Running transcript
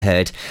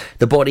heard.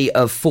 The body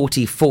of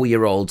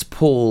 44-year-old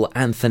Paul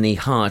Anthony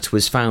Hart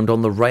was found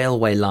on the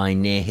railway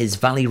line near his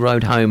Valley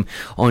Road home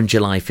on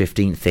July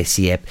 15th this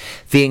year.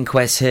 The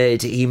inquest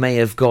heard he may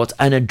have got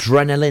an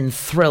adrenaline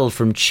thrill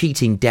from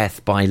cheating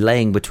death by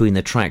laying between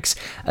the tracks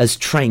as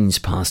trains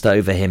passed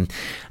over him.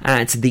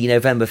 At the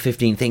November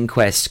 15th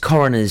inquest,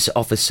 Coroner's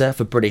Officer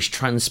for British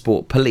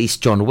Transport Police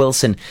John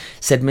Wilson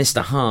said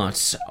Mr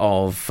Hart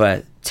of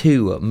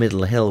 2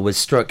 Middle Hill was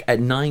struck at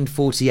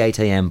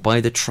 9:48am by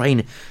the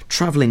train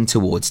travelling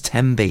towards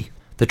Tenby.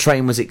 The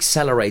train was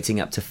accelerating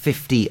up to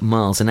 50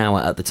 miles an hour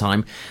at the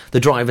time, the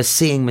driver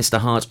seeing Mr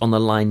Hart on the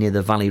line near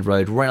the Valley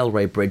Road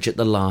railway bridge at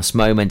the last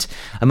moment.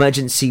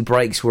 Emergency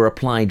brakes were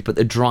applied, but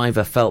the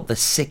driver felt the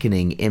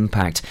sickening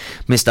impact.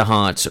 Mr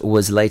Hart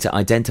was later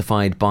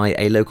identified by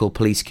a local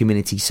police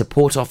community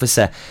support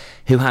officer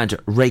who had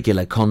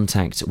regular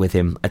contact with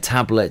him. A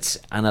tablet,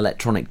 an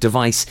electronic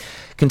device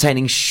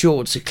containing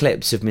short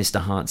clips of Mr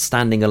Hart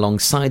standing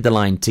alongside the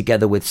line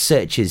together with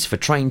searches for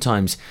train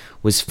times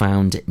was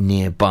found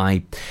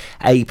nearby.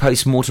 A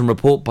post-mortem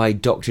report by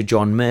Dr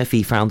John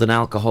Murphy found an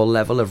alcohol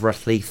level of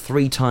roughly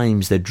 3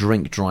 times the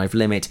drink-drive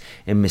limit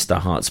in Mr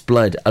Hart's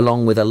blood,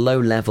 along with a low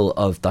level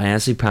of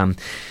diazepam.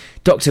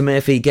 Dr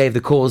Murphy gave the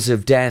cause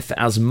of death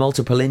as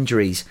multiple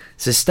injuries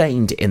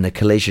sustained in the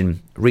collision.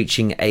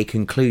 Reaching a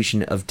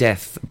conclusion of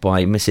death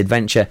by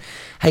misadventure,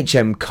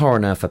 HM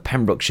Coroner for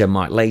Pembrokeshire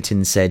Mark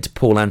Layton said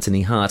Paul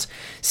Anthony Hart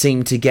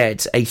seemed to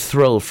get a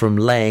thrill from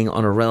laying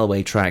on a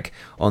railway track.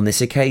 On this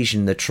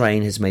occasion, the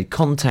train has made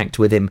contact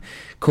with him,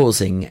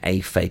 causing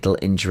a fatal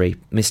injury.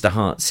 Mr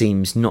Hart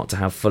seems not to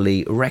have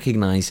fully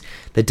recognised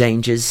the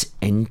dangers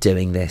in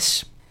doing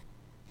this.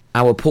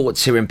 Our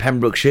ports here in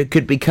Pembrokeshire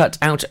could be cut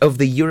out of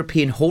the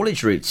European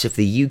haulage routes if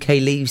the UK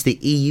leaves the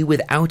EU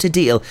without a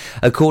deal,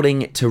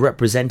 according to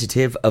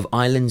representative of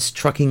Ireland's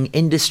trucking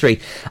industry.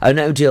 A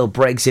no-deal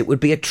Brexit would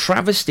be a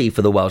travesty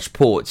for the Welsh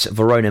ports.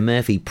 Verona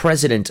Murphy,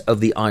 president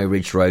of the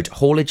Irish Road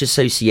Haulage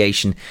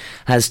Association,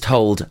 has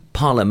told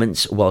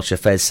Parliament's Welsh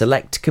Affairs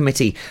Select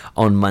Committee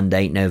on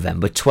Monday,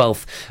 November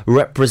 12th.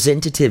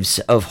 Representatives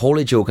of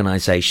haulage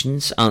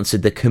organisations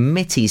answered the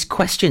committee's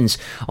questions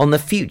on the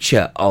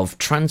future of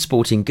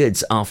transporting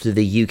goods after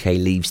the UK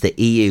leaves the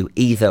EU,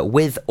 either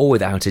with or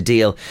without a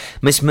deal.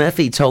 Ms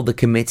Murphy told the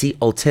committee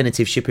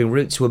alternative shipping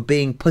routes were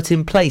being put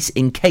in place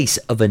in case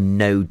of a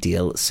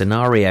no-deal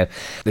scenario.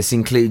 This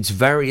includes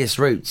various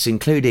routes,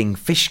 including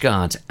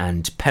Fishguard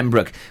and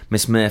Pembroke.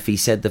 Ms Murphy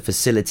said the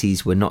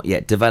facilities were not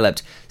yet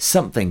developed,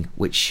 something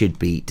which should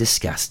be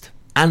discussed.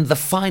 And the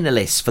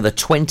finalists for the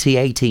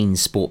 2018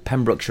 Sport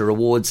Pembrokeshire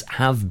Awards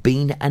have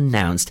been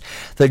announced.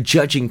 The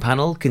judging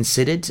panel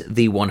considered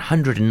the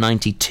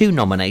 192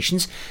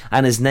 nominations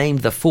and has named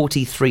the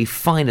 43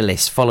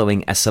 finalists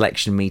following a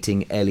selection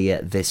meeting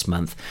earlier this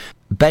month.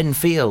 Ben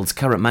Field,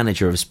 current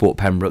manager of Sport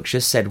Pembrokeshire,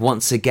 said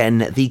once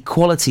again the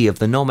quality of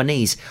the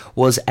nominees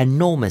was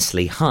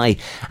enormously high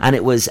and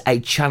it was a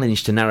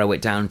challenge to narrow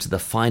it down to the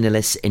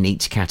finalists in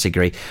each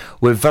category.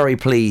 We're very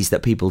pleased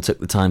that people took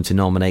the time to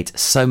nominate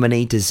so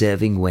many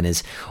deserving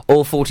winners.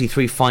 All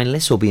 43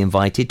 finalists will be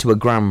invited to a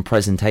grand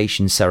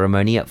presentation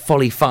ceremony at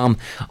Folly Farm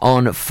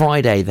on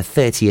Friday the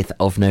 30th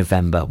of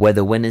November, where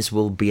the winners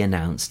will be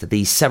announced.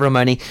 The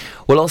ceremony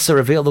will also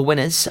reveal the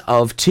winners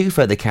of 2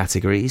 further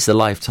categories, the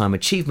Lifetime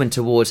Achievement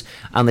Awards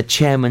and the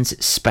Chairman's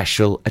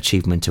Special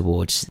Achievement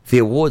Awards. The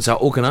awards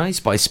are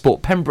organised by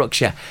Sport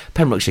Pembrokeshire,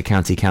 Pembrokeshire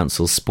County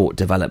Council's Sport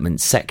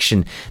Development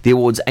Section. The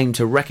awards aim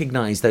to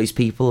recognise those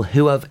people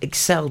who have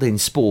excelled in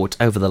sport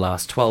over the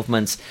last 12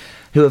 months,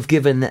 who have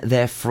given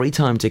their free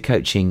time to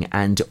coaching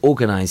and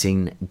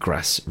organising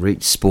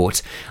grassroots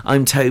sport.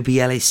 I'm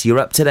Toby Ellis. You're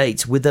up to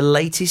date with the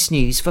latest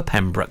news for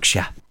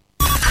Pembrokeshire.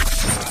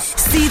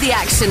 See the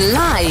action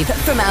live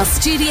from our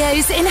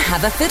studios in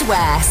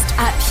Haverfordwest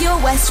at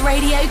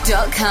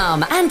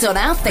purewestradio.com and on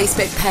our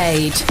Facebook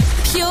page.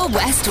 Pure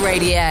West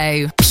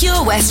Radio.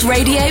 Pure West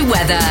Radio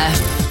weather.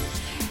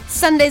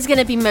 Sunday's going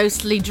to be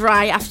mostly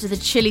dry after the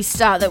chilly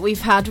start that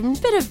we've had. A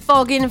bit of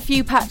fog in a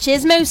few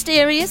patches. Most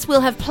areas will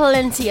have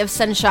plenty of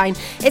sunshine.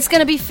 It's going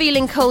to be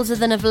feeling colder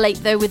than of late,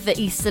 though, with the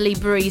easterly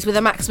breeze, with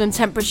a maximum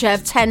temperature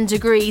of 10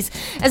 degrees.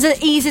 As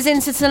it eases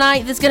into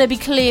tonight, there's going to be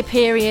clear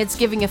periods,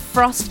 giving a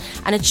frost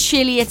and a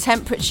chillier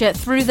temperature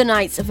through the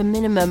nights of a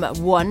minimum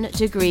of 1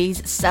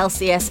 degrees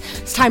Celsius.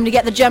 It's time to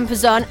get the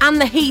jumpers on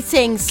and the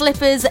heating,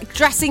 slippers,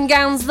 dressing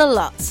gowns, the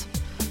lot.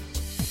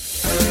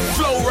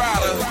 Flow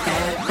Rider,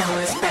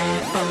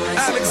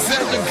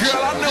 Alexander,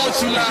 girl, I know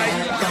what you like.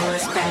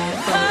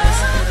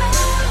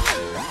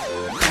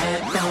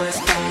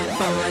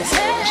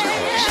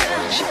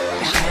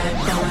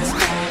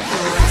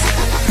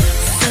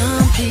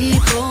 Some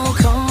people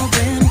call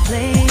them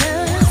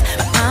players,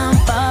 but I'm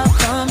far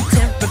from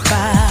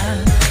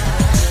terrified.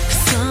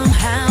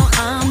 Somehow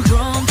I'm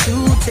drawn to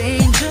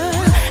danger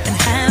and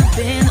have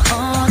been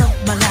all of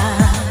my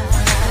life.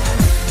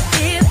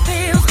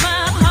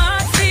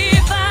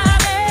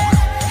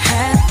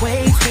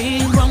 Halfway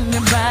between wrong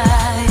and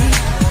right.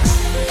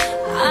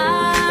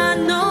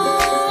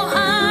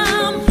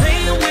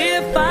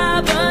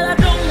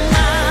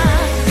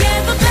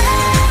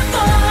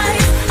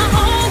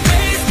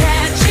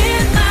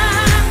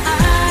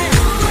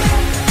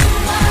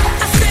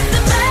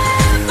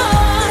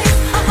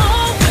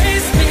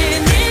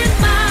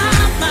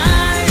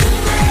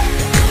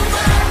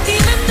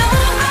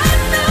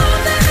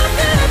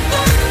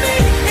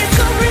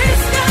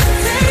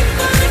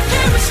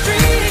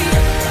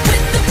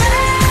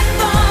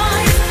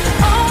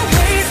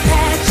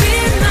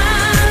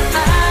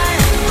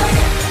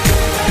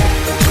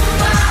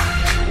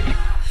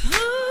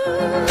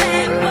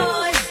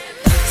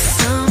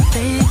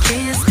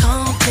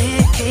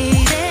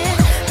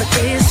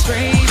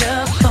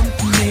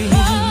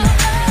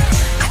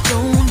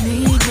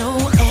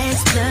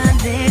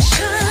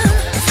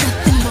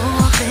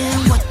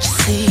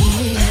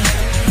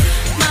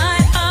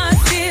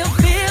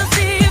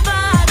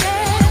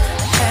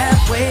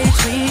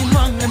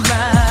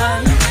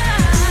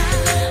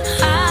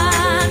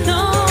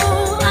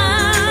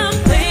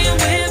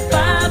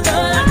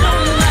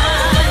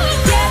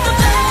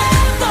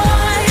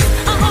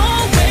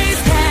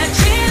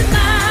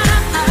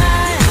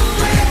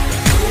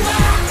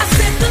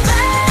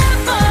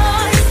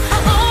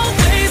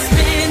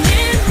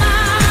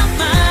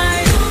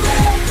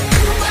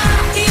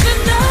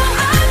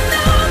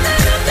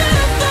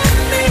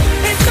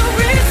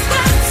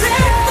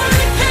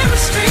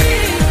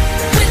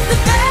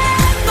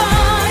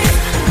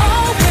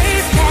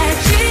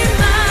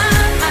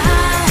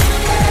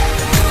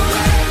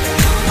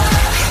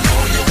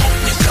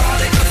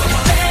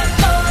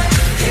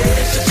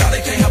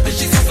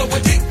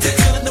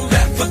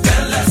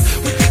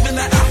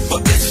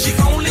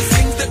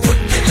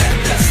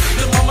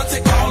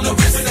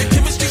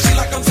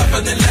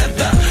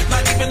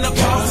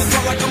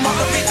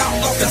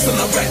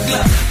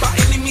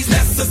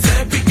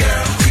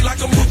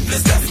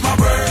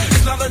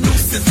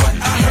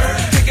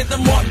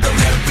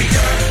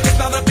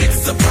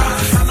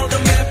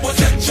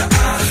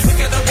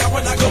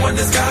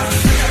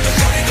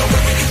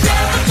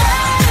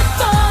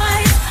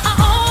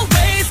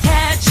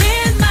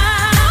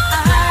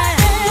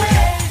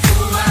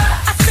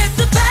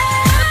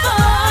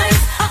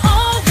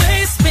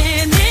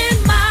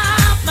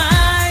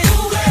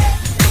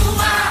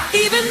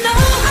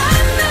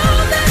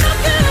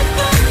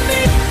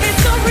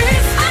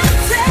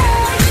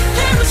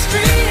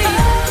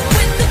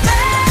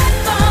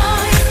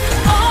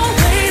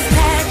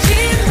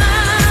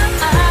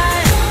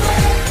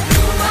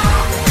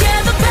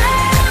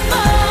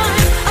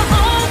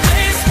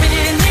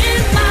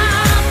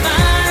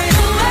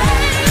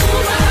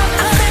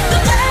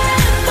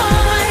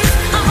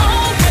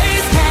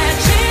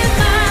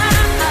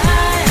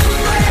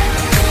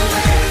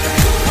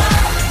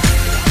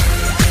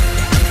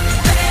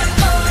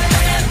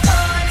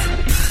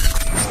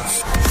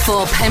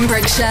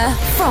 Pembrokeshire,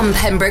 from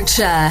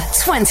Pembrokeshire,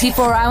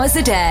 24 hours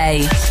a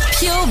day.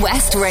 Pure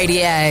West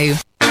Radio.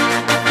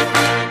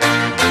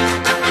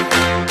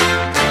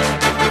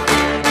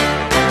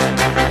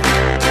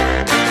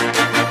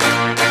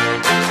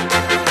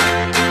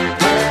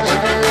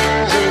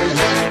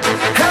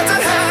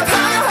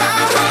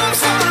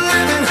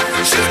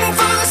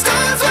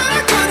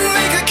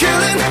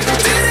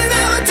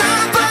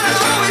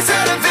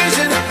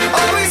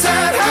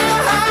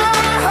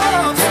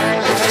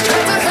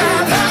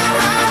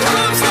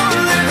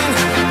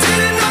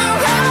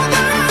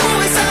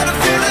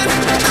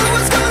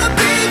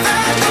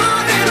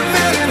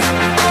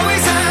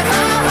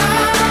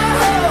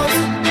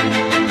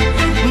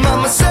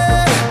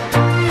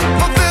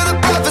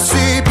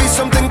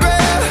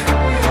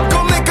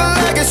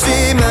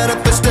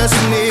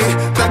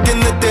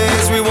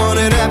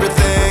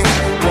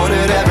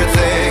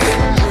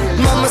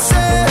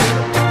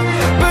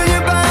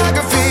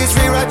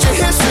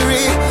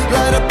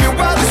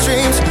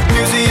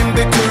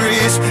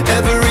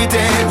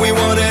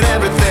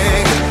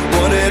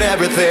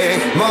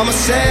 Mama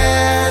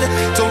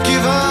said, don't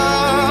give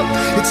up,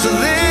 it's a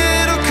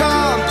little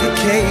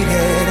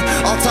complicated,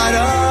 all tied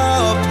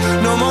up,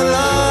 no more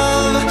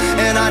love,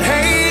 and I'd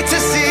hate to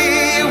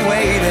see you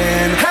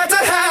waiting. Had to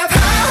have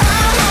high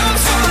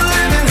hopes for a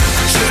living,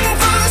 shooting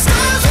for the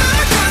stars when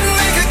I couldn't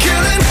make a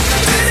killing,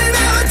 didn't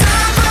have a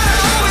dime but I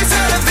always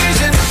had a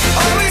vision,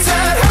 always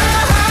had high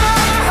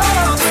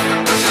hopes.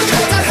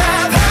 Had to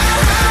have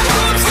high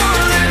hopes for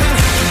a living,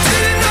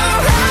 didn't know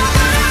how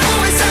but I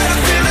always had a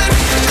feeling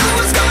I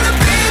was gonna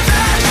be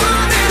that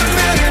one in a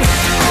million,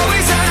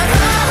 always had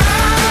high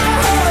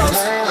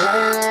hopes.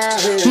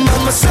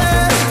 Mama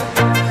said,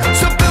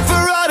 stop built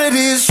for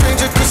oddities,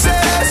 stranger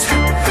kisses,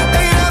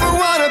 ain't ever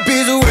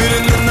wannabes,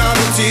 waiting the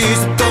novelties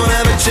that don't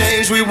ever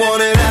change. We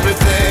wanted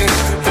everything,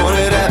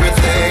 wanted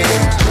everything.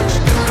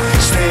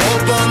 Stay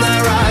up on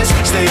that rise,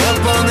 stay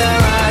up on that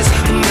rise,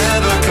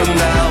 never come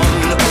down.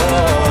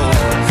 Oh,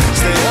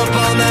 stay up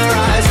on that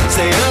rise,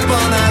 stay up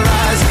on that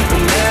rise,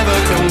 never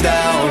come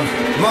down.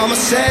 Mama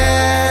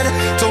said,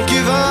 don't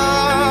give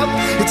up,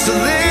 it's a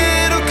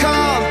little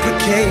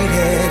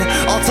complicated,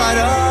 all tied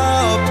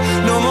up,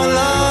 no more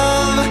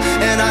love,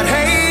 and I'd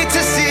hate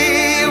to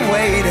see you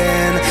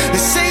waiting.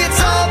 They say it's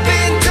all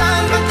been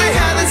done, but they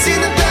haven't seen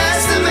the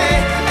best of me.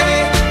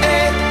 Ay,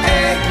 ay,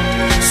 ay.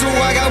 So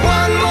I got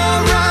one more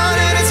run,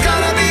 and it's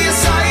gonna be a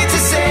sight to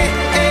see.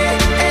 Ay,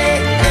 ay,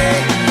 ay.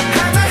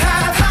 Had to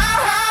have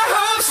high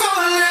hopes for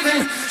a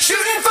living,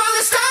 shooting for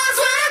the stars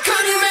when I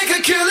couldn't make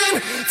a killing.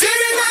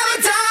 Didn't have a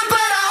dime,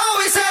 but I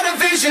always had a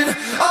vision,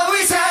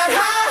 always had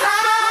high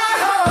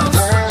hopes.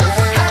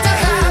 Had to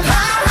have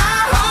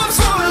high hopes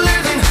for a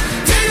living,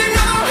 didn't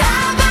know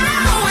how, but I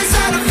always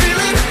had a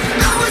feeling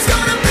I was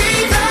gonna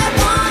be that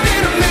one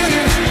in a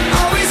million,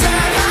 always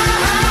had high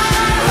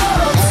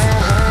hopes.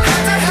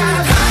 Had to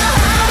have high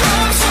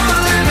hopes for a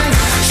living,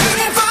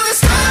 shooting for the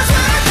stars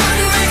when I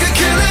couldn't make a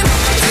killing.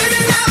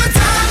 Didn't have a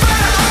dime,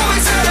 but I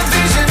always had a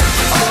vision,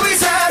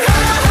 always had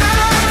high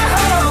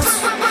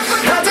hopes.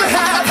 Had to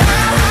have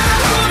high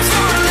hopes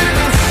for a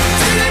living,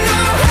 didn't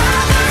know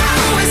how, but I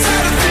always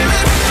had a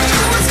feeling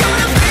I was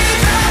gonna be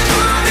that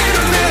one in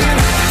a million,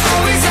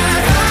 always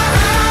had high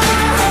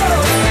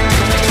hopes.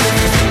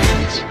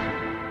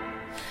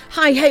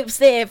 High hopes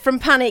there from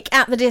Panic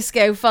at the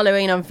Disco,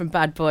 following on from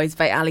Bad Boys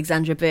by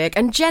Alexandra Burke,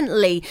 and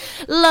gently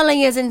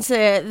lulling us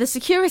into the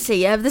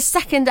security of the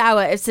second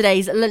hour of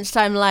today's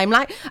Lunchtime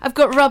Limelight. I've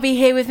got Robbie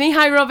here with me.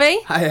 Hi, Robbie.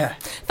 Hiya.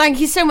 Thank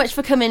you so much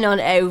for coming on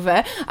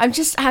over.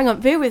 Hang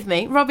on, bear with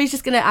me. Robbie's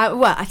just going to,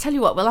 I tell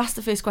you what, we'll ask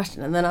the first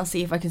question and then I'll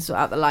see if I can sort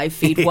out the live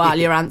feed while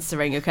you're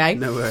answering, okay?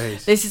 No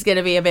worries. This is going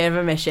to be a bit of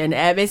a mission.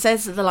 It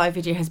says that the live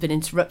video has been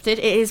interrupted.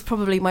 It is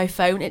probably my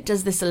phone. It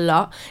does this a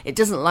lot. It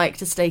doesn't like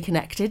to stay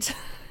connected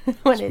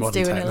when it's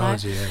modern doing it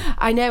live. technology, yeah.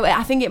 I know.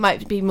 I think it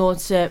might be more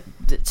to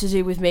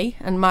do with me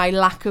and my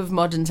lack of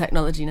modern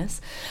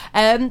technologiness.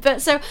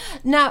 But so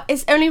now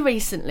it's only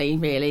recently,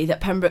 really, that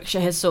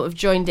Pembrokeshire has sort of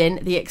joined in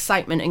the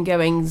excitement and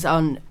goings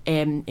on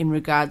in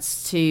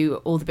regards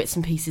to all the bits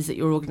and pieces that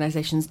your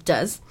organisation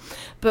does.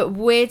 But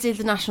where did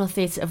the National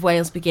Theatre of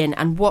Wales begin,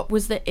 and what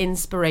was the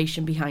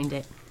inspiration behind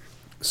it?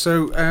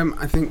 So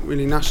I think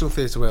really National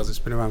Theatre Wales, it's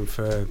been around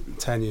for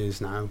 10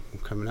 years now,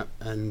 coming up,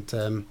 and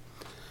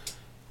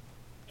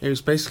it was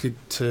basically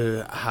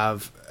to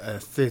have a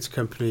theatre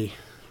company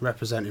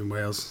representing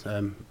Wales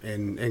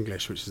in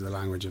English, which is the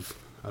language of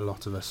a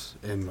lot of us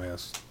in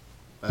Wales.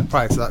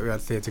 Prior to that, we had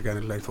Theatre Gun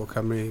at Lathol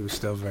Cymru. It was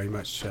still very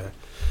much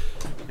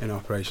in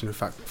operation. In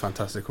fact,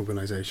 fantastic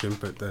organisation,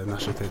 but the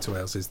National Theatre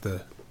Wales is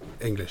the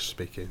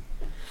English-speaking.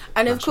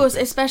 And of course,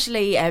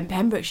 especially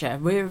Pembrokeshire,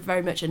 we're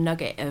very much a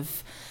nugget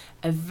of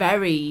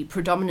very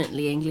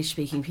predominantly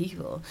English-speaking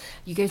people.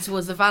 You go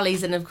towards the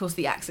valleys and of course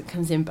the accent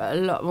comes in, but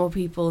a lot more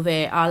people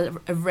there are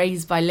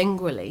raised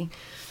bilingually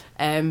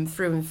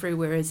through and through,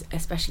 whereas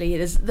especially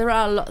there's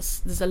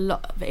a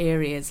lot of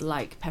areas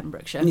like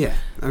Pembrokeshire. Yeah,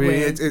 I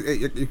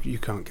mean, you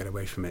can't get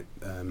away from it.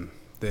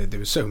 there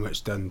was so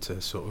much done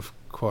to sort of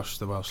quash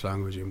the Welsh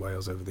language in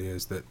Wales over the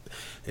years that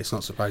it's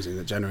not surprising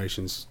that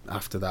generations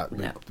after that,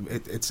 No.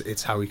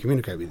 it's how we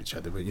communicate with each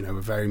other. But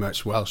we're very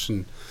much Welsh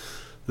and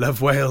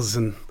love Wales,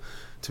 and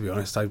to be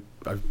honest, I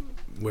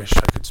wish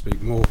I could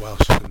speak more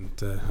Welsh,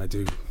 and I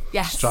do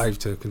strive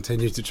to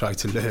continue to try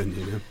to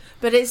learn.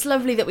 But it's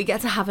lovely that we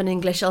get to have an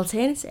English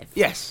alternative.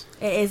 Yes,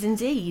 it is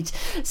indeed.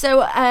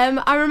 So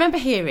I remember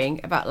hearing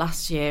about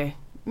last year,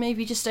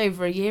 maybe just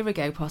over a year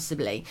ago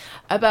possibly,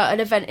 about an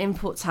event in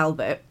Port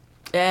Talbot.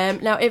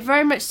 Now, it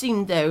very much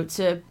seemed, though,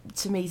 to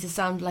me to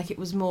sound like it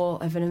was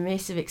more of an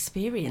immersive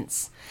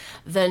experience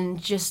than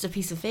just a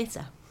piece of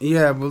theatre.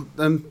 Yeah, well,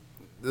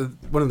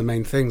 one of the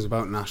main things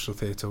about National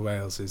Theatre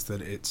Wales is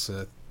that it's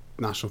a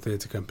national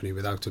theatre company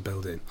without a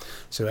building.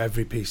 So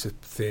every piece of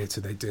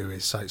theatre they do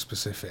is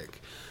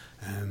site-specific.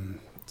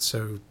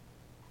 So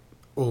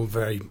all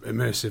very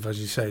immersive,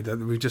 as you say.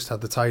 We just had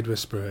the Tide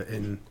Whisperer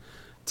in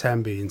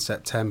Tenby in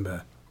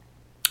September,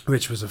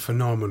 which was a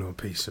phenomenal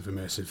piece of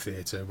immersive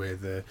theatre where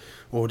the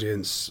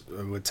audience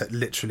were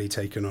literally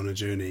taken on a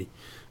journey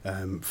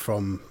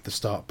from the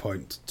start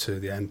point to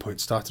the end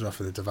point. Started off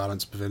in the De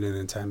Valence Pavilion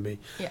in Tenby,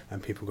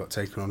 and people got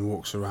taken on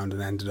walks around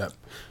and ended up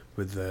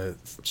with the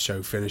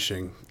show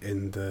finishing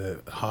in the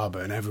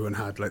harbour, and everyone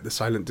had like the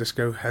silent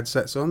disco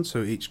headsets on,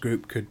 so each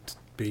group could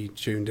be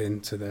tuned in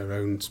to their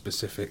own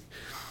specific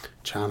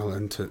channel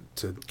and to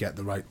get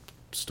the right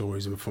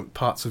stories. And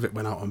parts of it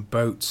went out on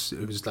boats.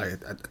 It was like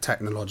a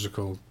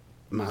technological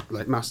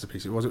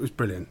masterpiece. It was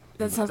brilliant.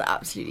 That sounds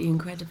absolutely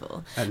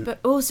incredible. But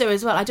also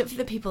as well, I don't think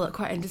that people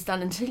quite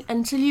understand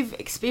until you've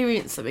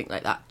experienced something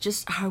like that,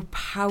 just how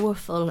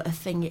powerful a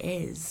thing it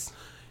is.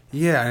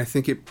 Yeah, I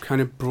think it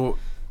kind of brought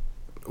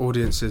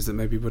audiences that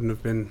maybe wouldn't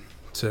have been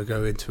to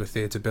go into a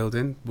theatre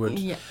building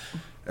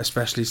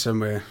especially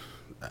somewhere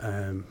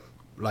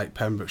like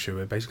Pembrokeshire,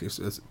 where basically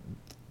as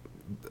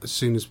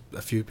soon as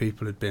a few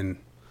people had been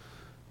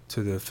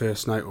to the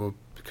first night, or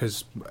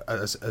because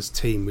as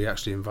team we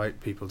actually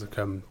invite people to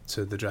come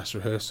to the dress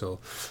rehearsal,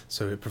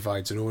 so it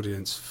provides an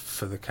audience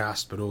for the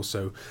cast, but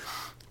also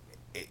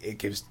it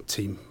gives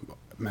team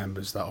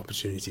members that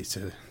opportunity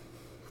to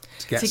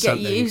get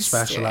something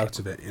special out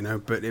of it,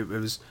 but it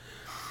was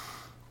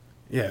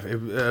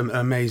an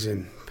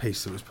amazing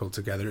piece that was pulled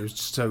together. It was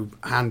just so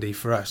handy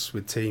for us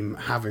with team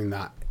having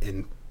that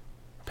in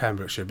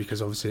Pembrokeshire,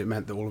 because obviously it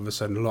meant that all of a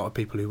sudden a lot of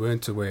people who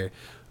weren't aware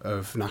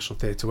of National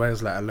Theatre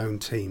Wales, let alone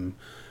team,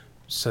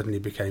 suddenly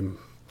became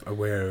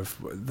aware of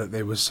that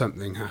there was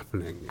something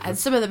happening. And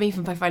some of them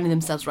even by finding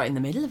themselves right in the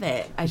middle of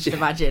it, I should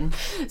imagine.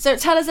 So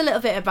tell us a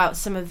little bit about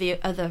some of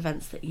the other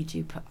events that you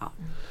do put on.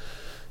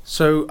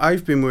 So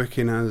I've been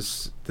working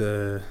as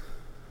the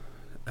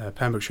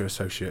Pembrokeshire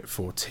Associate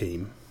for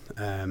Team,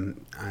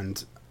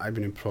 and I've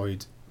been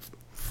employed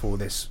for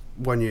this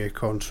 1-year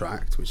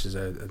contract, which is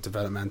a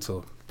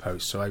developmental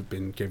post. So I've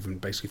been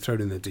basically thrown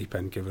in the deep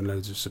end, given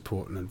loads of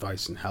support and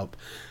advice and help.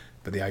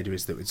 But the idea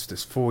is that it's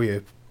this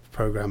 4-year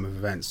programme of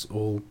events,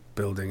 all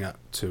building up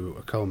to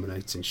a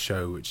culminating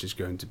show, which is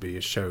going to be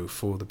a show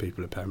for the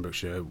people of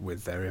Pembrokeshire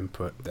with their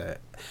input.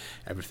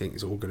 Everything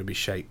is all going to be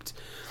shaped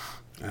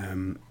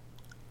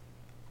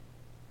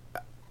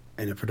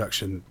in a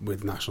production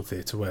with National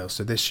Theatre Wales.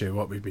 So this year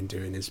what we've been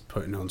doing is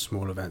putting on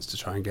small events to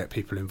try and get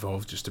people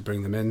involved, just to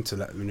bring them in, to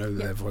let them know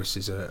that their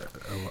voices are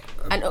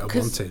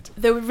wanted.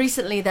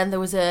 Recently there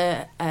was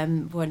a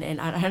one in,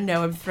 I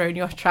know I'm throwing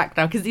you off track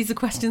now because these are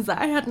questions that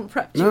I hadn't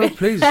prepped you with. No,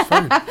 please, it's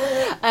fine.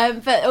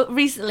 But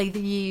recently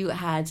you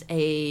had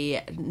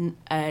a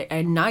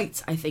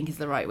night, I think is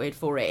the right word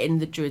for it, in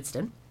the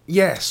Druidston.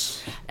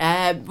 Yes.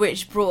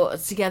 Which brought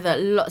together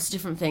lots of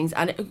different things,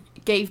 and it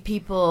gave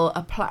people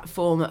a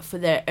platform for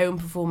their own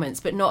performance,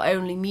 but not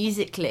only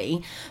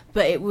musically,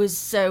 but it was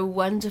so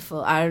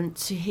wonderful and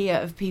to hear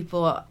of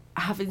people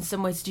having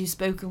somewhere to do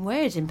spoken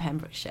word in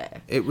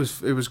Pembrokeshire. It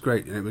was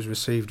great, and it was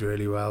received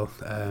really well.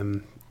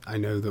 I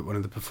know that one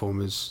of the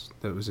performers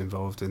that was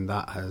involved in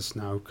that has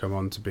now come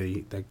on to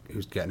be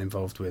who's getting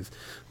involved with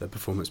the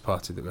performance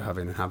party that we're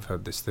having and have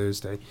had this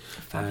Thursday.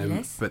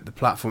 Fabulous. But the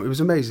platform, it was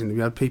amazing.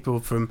 We had people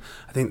from,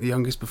 I think the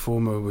youngest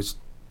performer was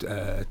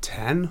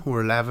 10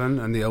 or 11,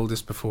 and the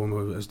oldest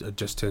performer had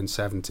just turned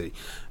 70.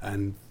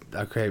 And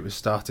okay, it was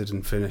started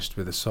and finished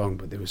with a song,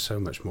 but there was so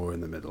much more in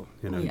the middle.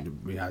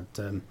 We had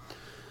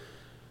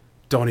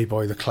Donny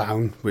Boy the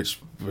Clown, which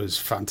was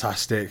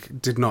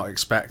fantastic. Did not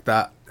expect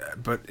that,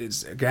 but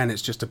it's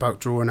just about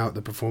drawing out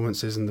the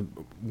performances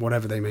and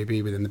whatever they may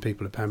be within the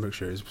people of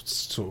Pembrokeshire is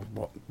sort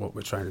of what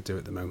we're trying to do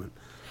at the moment.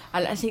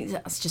 And I think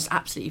that's just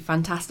absolutely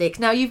fantastic.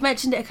 Now, you've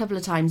mentioned it a couple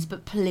of times,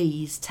 but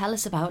please tell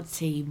us about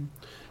Team.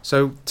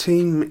 So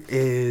Team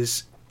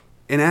is,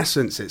 in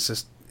essence,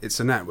 it's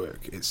a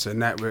network. It's a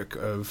network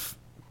of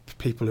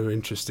people who are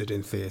interested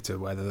in theatre,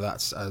 whether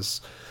that's as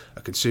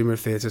a consumer of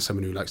theatre,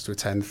 someone who likes to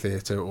attend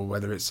theatre, or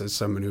whether it's as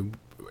someone who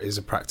is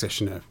a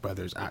practitioner,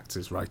 whether it's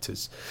actors,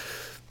 writers,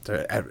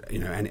 so,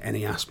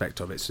 any aspect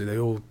of it. So they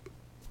all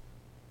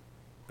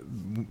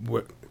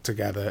work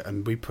together,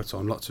 and we put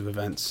on lots of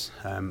events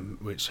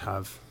which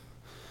have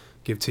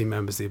give team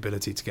members the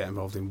ability to get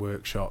involved in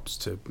workshops,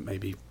 to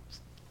maybe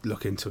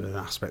look into an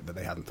aspect that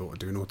they hadn't thought of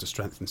doing, or to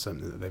strengthen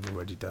something that they've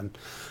already done.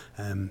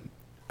 And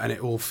it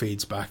all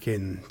feeds back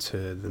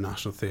into the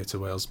National Theatre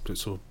Wales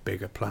sort of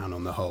bigger plan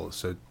on the whole.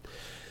 So,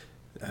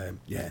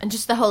 yeah. And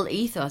just the whole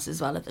ethos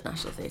as well of the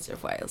National Theatre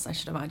of Wales, I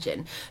should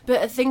imagine.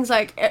 But things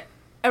like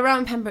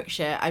around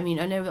Pembrokeshire, I mean,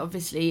 I know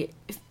obviously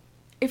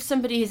if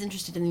somebody is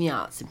interested in the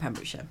arts in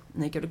Pembrokeshire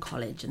and they go to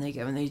college and they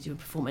go and they do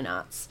performing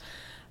arts,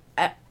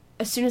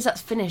 as soon as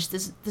that's finished,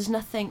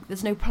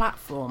 there's no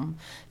platform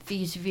for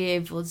you to be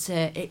able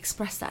to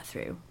express that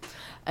through.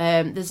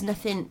 There's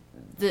nothing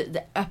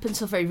that up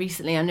until very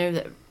recently, I know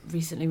that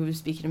recently we were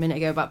speaking a minute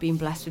ago about being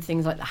blessed with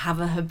things like the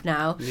Have a Hub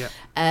now,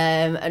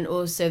 and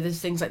also there's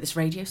things like this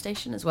radio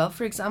station as well,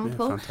 for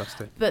example. Yeah,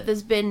 fantastic. But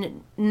there's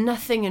been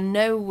nothing and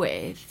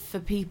nowhere for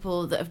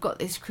people that have got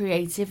this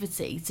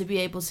creativity to be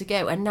able to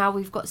go, and now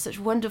we've got such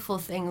wonderful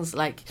things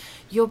like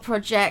your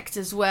project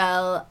as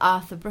well,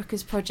 Arthur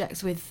Brooker's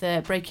projects with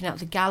breaking out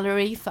the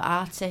gallery for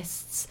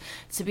artists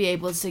to be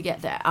able to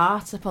get their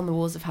art up on the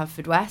walls of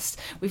Haverfordwest.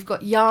 We've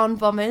got yarn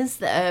bombers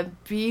that are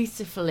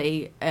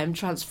beautifully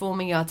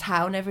transforming our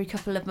town every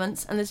couple of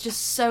months, and there's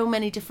just so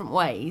many different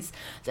ways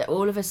that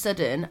all of a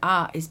sudden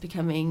art is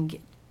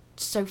becoming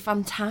so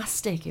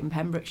fantastic in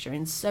Pembrokeshire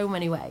in so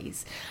many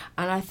ways.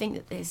 And I think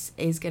that this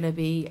is going to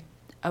be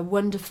a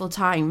wonderful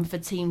time for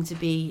team to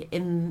be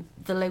in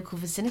the local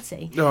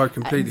vicinity. No, I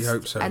completely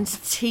hope so. And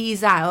to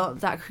tease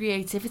out that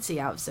creativity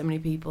out of so many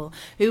people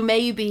who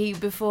maybe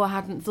before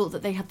hadn't thought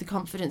that they had the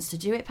confidence to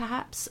do it,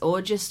 perhaps,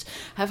 or just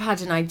have had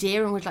an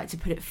idea and would like to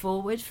put it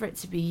forward for it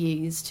to be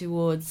used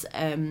towards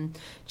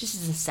just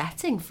as a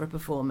setting for a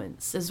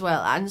performance as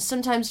well. And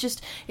sometimes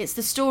just it's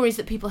the stories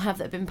that people have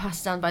that have been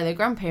passed down by their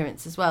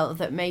grandparents as well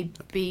that may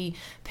be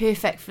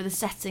perfect for the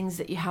settings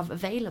that you have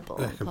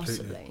available,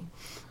 possibly.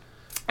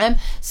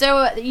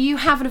 So you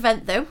have an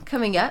event though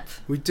coming up.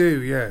 We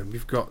do, yeah.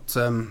 We've got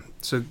so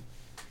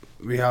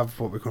we have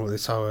what we call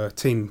this our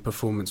team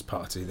performance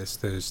party this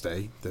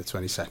Thursday, the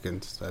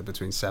 22nd,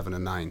 between 7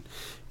 and 9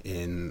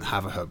 in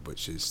Haverhub,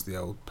 which is the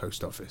old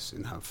post office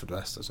in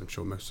Haverfordwest, as I'm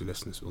sure most of the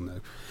listeners will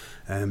know.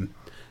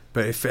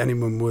 But if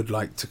anyone would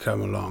like to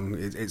come along,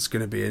 it's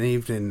going to be an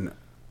evening,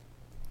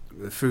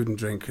 food and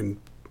drink and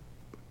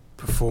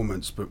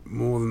performance. But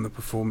more than the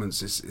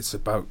performance, it's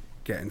about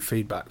getting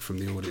feedback from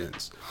the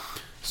audience.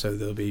 So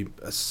there'll be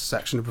a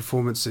section of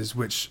performances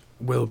which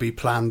will be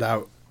planned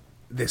out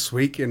this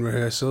week in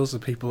rehearsals.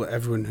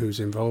 Everyone who's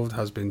involved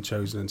has been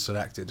chosen and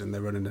selected, and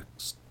they're running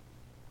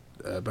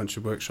a bunch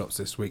of workshops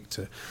this week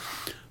to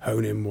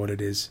hone in what it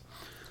is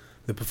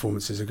the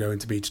performances are going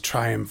to be, to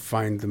try and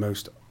find the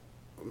most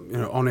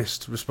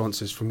honest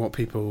responses from what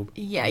people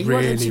you really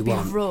want it to be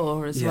want.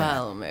 raw as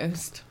well,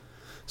 almost.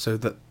 So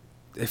that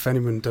if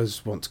anyone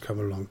does want to come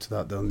along to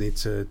that, they'll need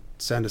to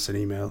send us an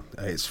email.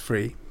 It's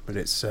free, but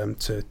it's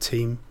to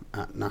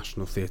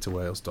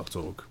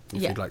team@nationaltheatrewales.org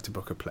if you'd like to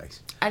book a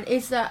place. And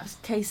is that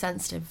case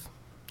sensitive?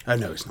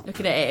 No, it's not.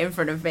 Looking at it in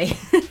front of me.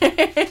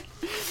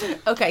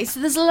 Okay, so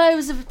there's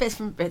loads of bits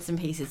and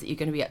pieces that you're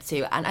going to be up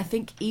to, and I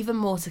think even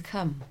more to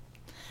come.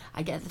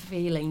 I get the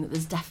feeling that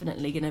there's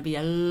definitely going to be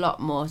a lot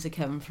more to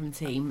come from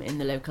Team in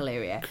the local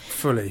area.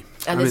 Fully.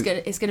 And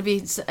it's going to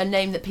be a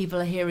name that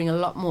people are hearing a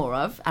lot more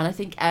of, and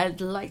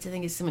I'd like to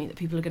think it's something that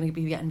people are going to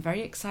be getting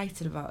very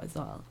excited about as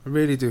well. I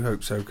really do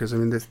hope so, because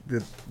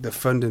the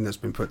funding that's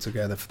been put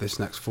together for this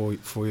next four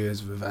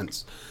years of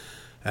events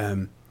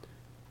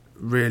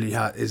really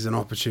is an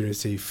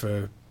opportunity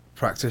for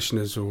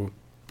practitioners or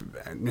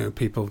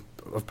people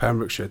of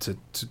Pembrokeshire to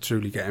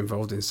truly get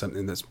involved in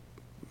something that's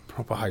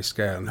proper high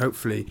scale, and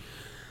hopefully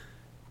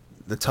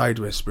the Tide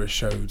Whisperer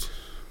showed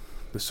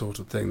the sort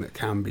of thing that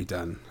can be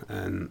done,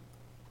 and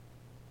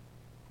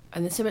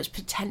there's so much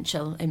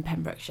potential in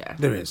Pembrokeshire.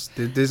 There is.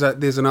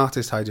 There's an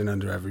artist hiding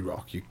under every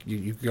rock.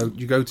 You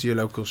go to your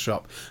local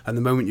shop, and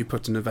the moment you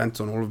put an event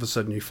on, all of a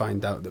sudden you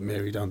find out that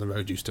Mary down the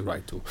road used to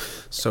write, or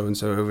so and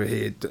so over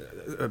here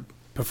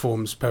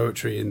performs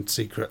poetry in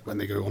secret when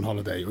they go on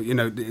holiday.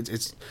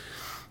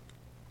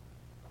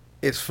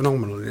 It's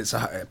phenomenal.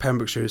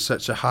 Pembrokeshire is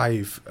such a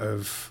hive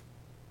of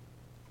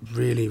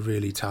really,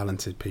 really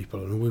talented people,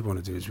 and all we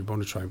want to do is we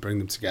want to try and bring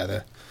them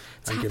together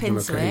and give them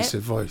a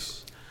cohesive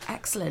voice.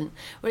 Excellent.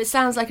 Well, it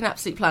sounds like an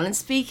absolute plan. And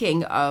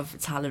speaking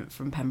of talent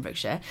from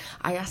Pembrokeshire,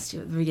 I asked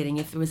you at the beginning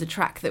if there was a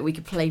track that we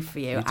could play for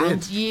you. You did.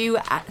 And you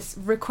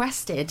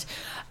requested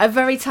a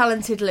very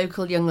talented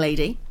local young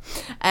lady.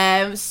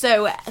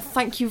 So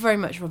thank you very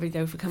much, Robbie,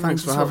 though, for coming in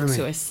to talk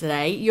to us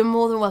today. You're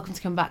more than welcome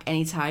to come back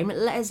anytime.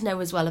 Let us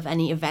know as well of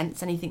any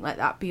events, anything like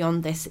that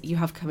beyond this that you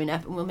have coming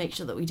up, and we'll make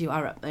sure that we do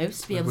our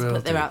utmost to be able to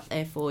put them out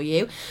there for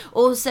you.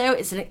 Also,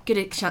 it's a good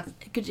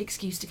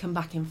excuse to come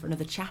back in for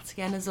another chat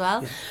again as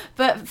well. Yeah.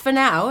 But for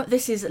now,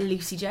 this is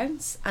Lucy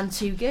Jones and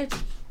Too Good.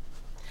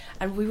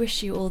 and we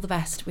wish you all the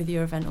best with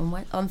your event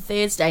on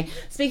Thursday.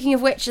 Speaking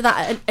of which,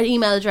 that an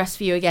email address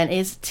for you again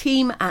is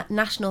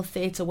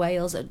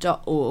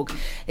team@nationaltheatrewales.org.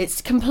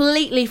 It's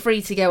completely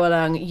free to go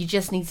along. You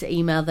just need to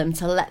email them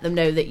to let them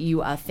know that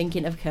you are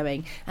thinking of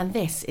coming. And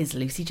this is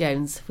Lucy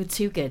Jones with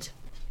Too Good.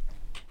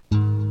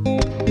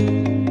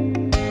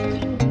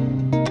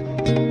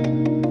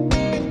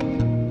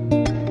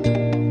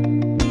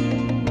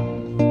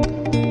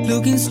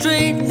 Looking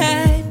straight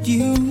at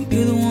you,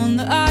 you're the one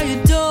that I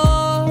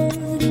adore.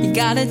 You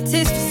got a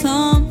taste for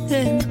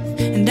something,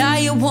 and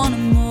I want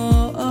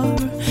more.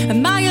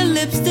 Am I a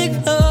lipstick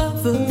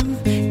lover,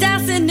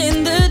 dancing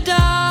in the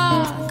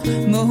dark?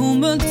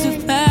 Moments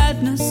of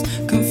madness,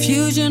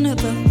 confusion at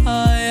the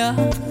higher.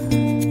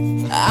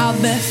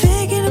 I've been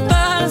thinking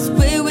about us,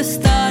 where we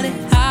started,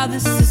 how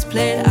this is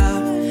played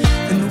out,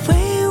 and the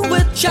way in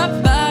which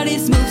our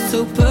bodies move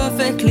so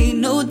perfectly,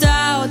 no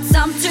doubts.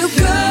 I'm too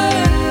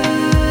good.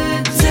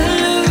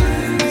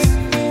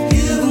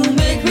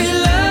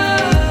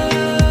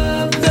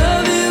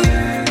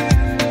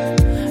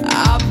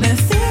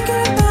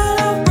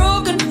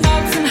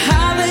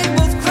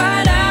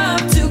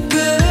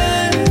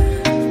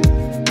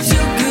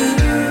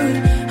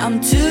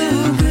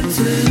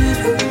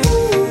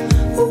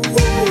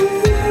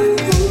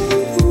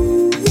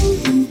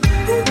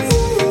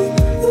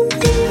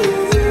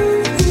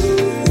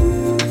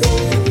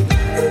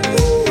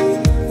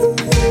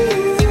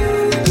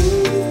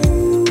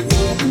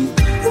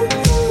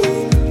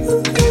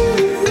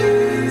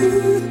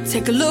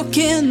 Take a look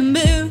in the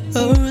mirror,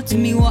 tell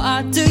me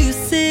what do you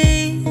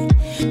see?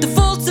 The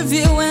faults of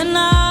you and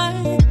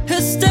I, her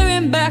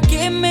staring back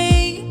at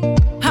me.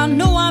 I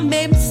know I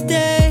made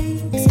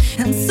mistakes,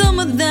 and some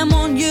of them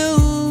on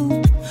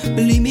you.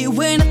 Believe me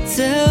when I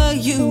tell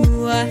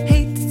you, I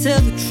hate to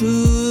tell the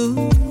truth.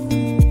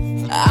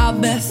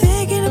 I've been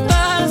thinking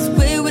about us,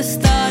 where we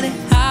started,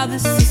 how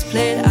this is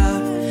played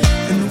out,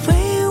 and the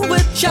way in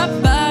which our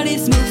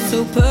bodies move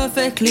so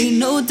perfectly,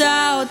 no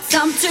doubts.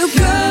 I'm too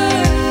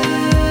good.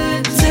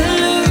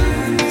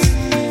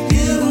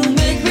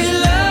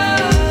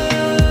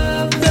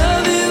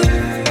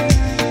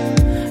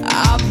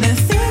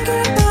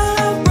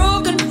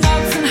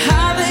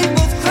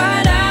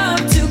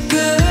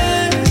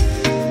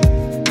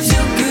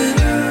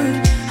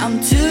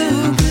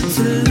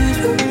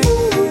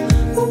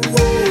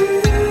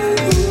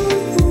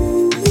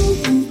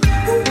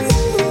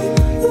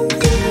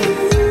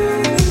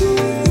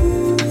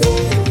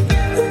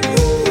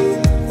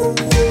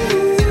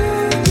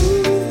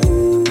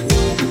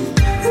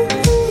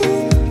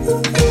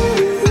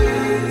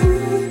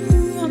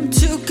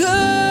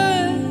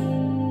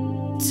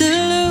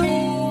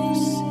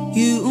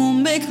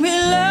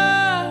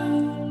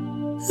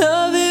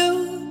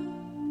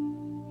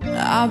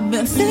 I've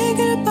been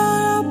thinking about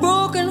our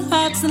broken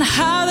hearts and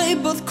how they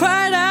both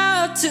cried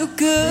out, too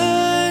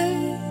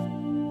good,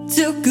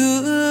 too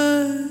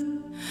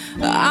good.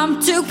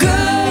 I'm too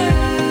good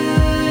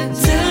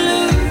to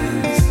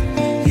lose.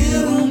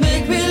 You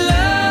make me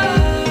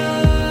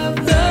love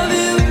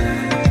you.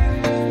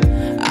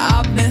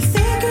 I've been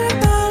thinking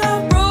about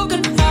our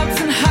broken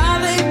hearts and how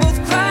they both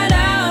cried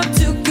out,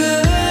 too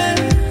good,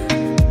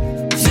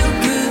 too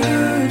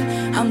good.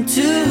 I'm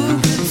too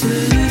good to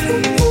lose.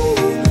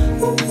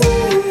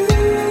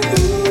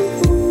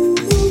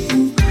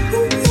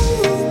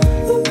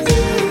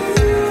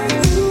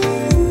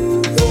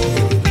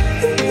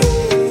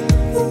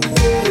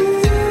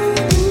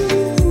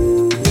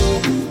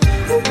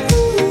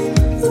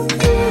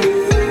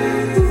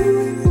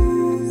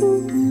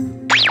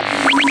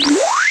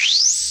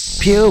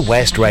 Pure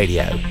West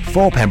Radio,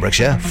 for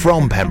Pembrokeshire,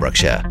 from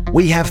Pembrokeshire.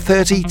 We have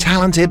 30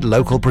 talented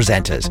local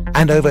presenters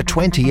and over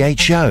 28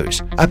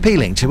 shows,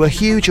 appealing to a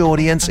huge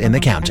audience in the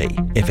county.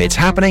 If it's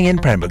happening in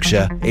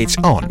Pembrokeshire, it's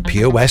on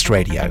Pure West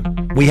Radio.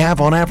 We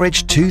have on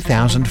average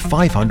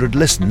 2,500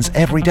 listens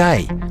every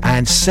day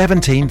and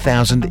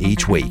 17,000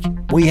 each week.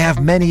 We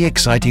have many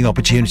exciting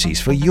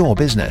opportunities for your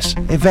business,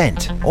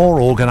 event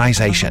or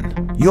organisation.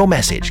 Your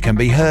message can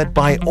be heard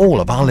by all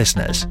of our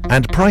listeners,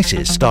 and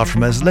prices start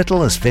from as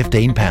little as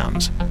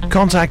 £15.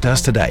 Contact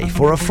us today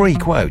for a free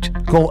quote.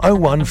 Call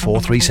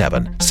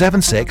 01437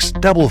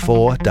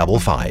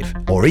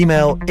 764455 or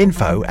email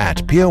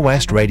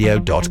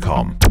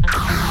info@purewestradio.com.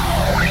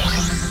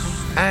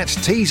 At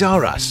Tees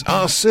R Us,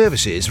 our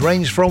services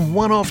range from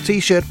one-off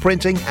t-shirt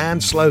printing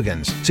and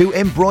slogans to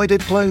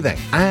embroidered clothing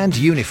and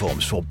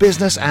uniforms for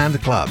business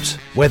and clubs.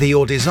 Whether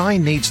your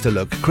design needs to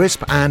look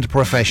crisp and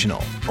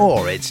professional,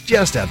 or it's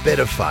just a bit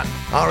of fun,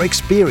 our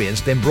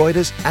experienced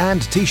embroiders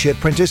and t-shirt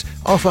printers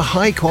offer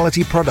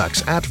high-quality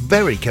products at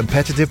very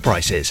competitive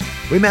prices.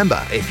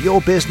 Remember, if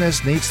your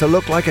business needs to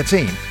look like a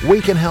team, we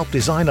can help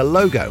design a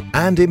logo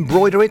and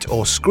embroider it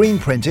or screen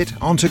print it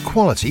onto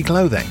quality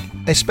clothing,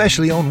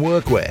 especially on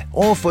workwear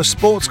or for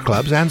sports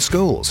clubs and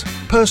schools.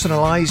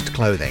 Personalised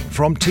clothing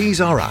from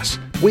Tees R Us.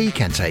 We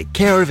can take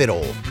care of it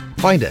all.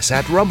 Find us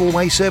at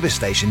Rumbleway Service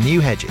Station,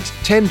 New Hedges,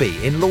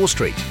 10B in Law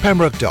Street,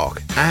 Pembroke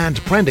Dock, and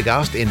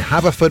Prendergast in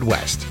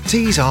Haverfordwest.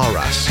 Tees R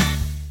Us.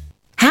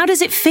 How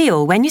does it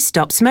feel when you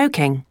stop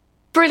smoking?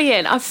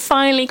 Brilliant, I've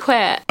finally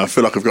quit. I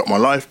feel like I've got my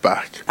life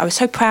back. I was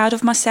so proud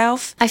of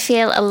myself. I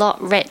feel a lot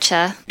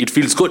richer. It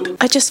feels good.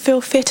 I just feel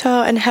fitter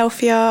and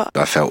healthier.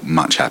 I felt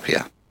much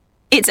happier.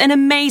 It's an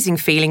amazing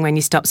feeling when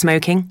you stop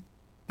smoking.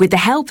 With the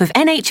help of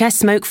NHS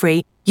Smoke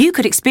Free, you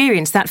could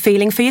experience that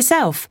feeling for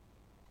yourself.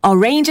 Our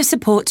range of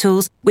support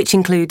tools, which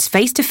includes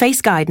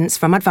face-to-face guidance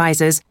from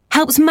advisors,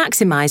 helps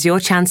maximise your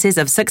chances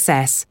of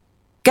success.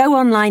 Go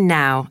online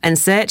now and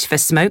search for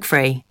Smoke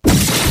Free.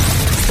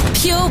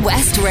 Pure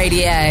West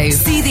Radio.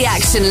 See the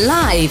action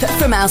live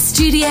from our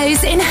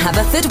studios in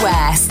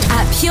Haverfordwest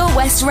at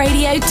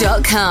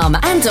purewestradio.com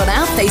and on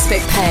our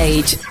Facebook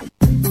page.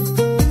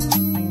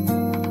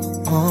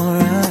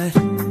 Alright.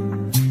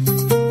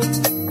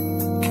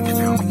 Can you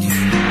feel me?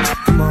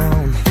 Come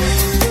on.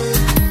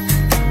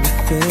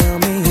 Feel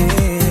me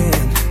in.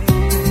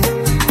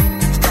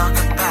 Let's talk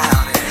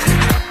about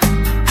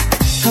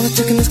it. I was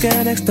checking this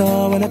girl next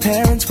door when her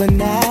parents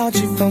went out.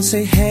 She phone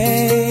say,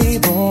 hey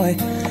boy,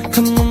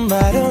 come on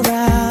right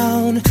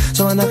around.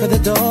 So I knock at the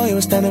door, you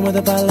were standing with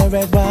a bottle of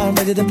red wine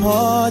ready to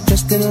pour,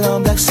 dressed in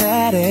long black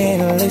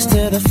satin, lace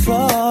to the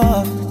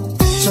floor.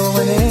 So I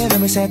went in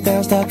and we sat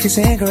down, started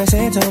kissing,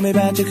 caressing, told me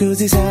about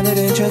jacuzzi, sounded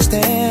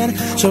interesting.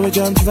 So we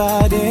jumped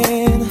right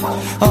in,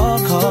 all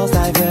calls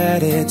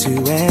diverted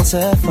to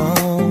answer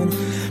phone.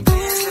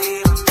 Please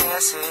leave a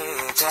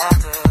message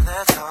after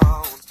the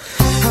tone.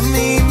 I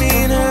mean, me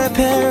and her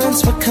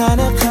parents were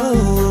kinda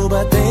cool,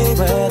 but they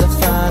were the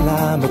fine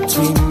line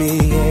between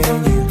me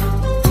and you.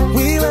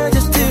 We were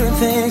just doing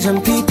things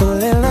and people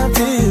in love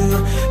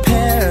do.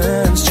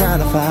 Parents trying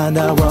to find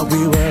out what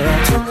we were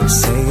up to.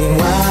 Saying,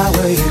 why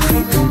were you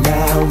creeping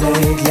round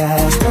late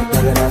last night?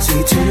 Now that I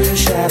see two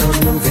shadows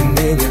moving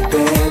in your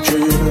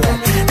bedroom light.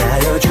 Now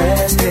you're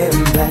dressed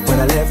in black, when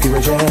I left you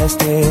were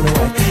dressed in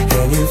white.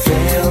 Can you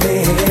feel me?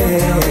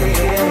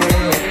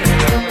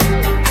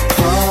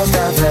 Calls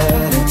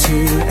diverted to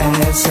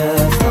answer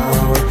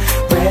phone.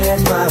 Red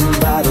wine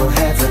bottle,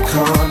 had the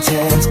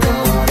contents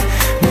gone.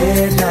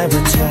 Midnight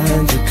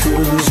return,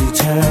 jacuzzi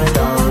turned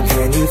on.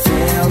 Can you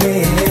feel me?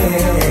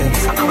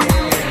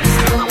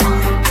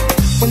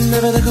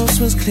 Whenever the coast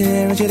was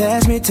clear and she'd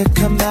ask me to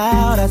come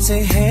out, I'd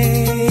say,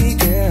 hey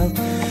girl,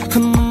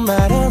 come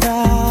right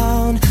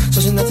around.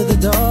 So she knocked at the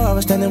door, I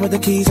was standing with the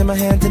keys in my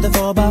hand to the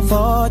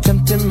 4x4.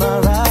 Jumped in my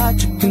ride,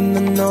 chicken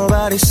and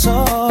nobody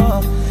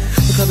saw.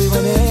 The club we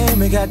went in,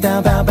 we got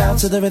down, bound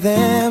to the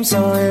rhythm.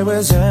 So it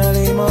was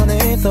early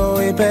morning, thought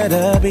we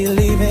better be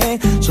leaving.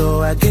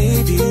 So I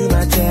gave you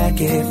my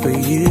jacket for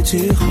you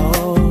to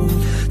hold.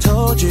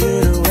 Told you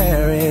to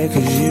wear it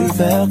cause you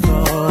felt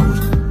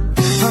cold.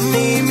 I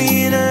mean,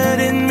 me and I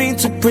didn't mean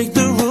to break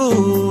the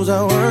rules.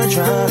 I weren't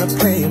trying to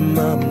play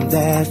mom and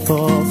dad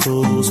for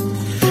fools.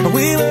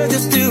 We were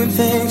just doing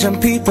things young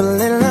people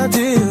in love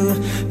do.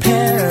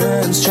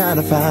 Parents trying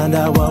to find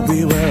out what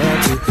we were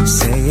up to.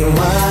 Saying,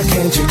 why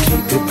can't you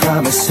keep your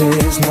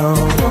promises? No,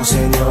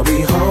 saying you'll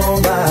be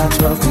home by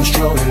 12,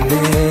 controlling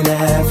in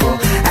at 4.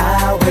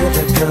 Out with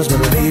the girls,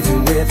 but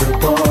leaving with the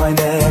boy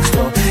next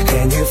door.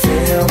 Can you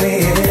feel me?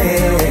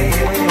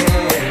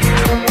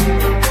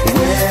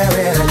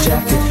 Wearing a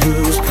jacket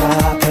whose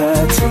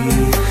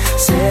property.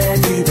 Said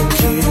you've been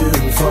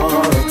queuing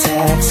for a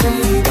taxi,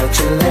 but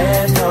you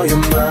left all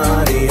your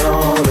money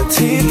on the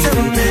TV.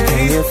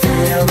 Can you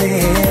feel me?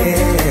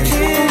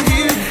 Can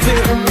you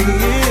feel me?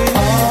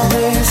 All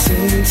they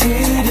seem to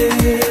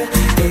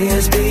do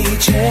is be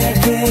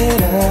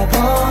checking up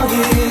on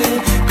you,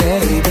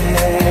 baby.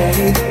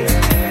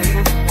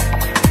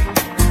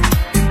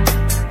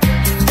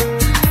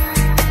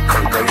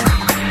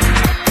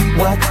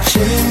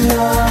 Watching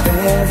your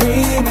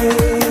every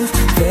move,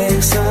 think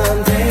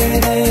someday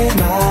they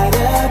might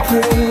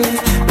approve,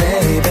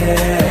 baby.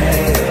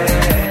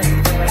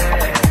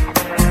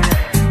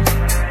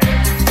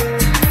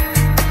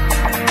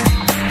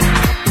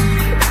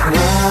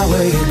 Why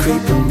were you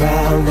creeping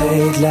round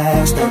late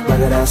last night? Why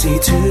did I see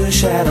two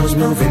shadows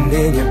moving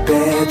in your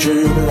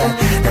bedroom light?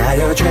 Now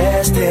you're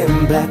dressed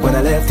in black, when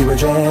I left you were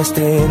dressed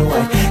in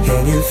white.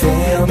 Can you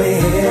feel me?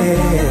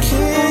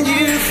 Can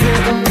you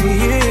feel me?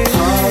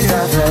 Calls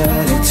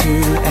diverted to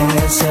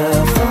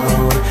answer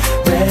phone.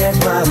 Red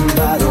wine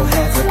bottle,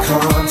 half the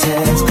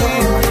contents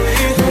gone.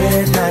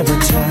 Midnight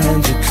return,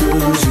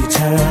 jacuzzi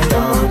turned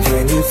on.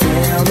 Can you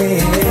feel me?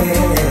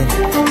 Can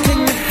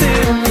you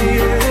feel me?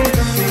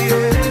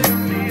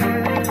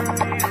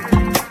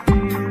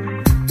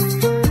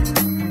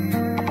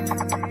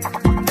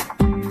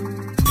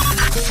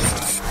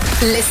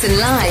 Listen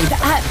live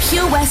at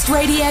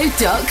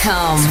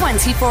purewestradio.com.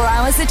 24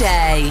 hours a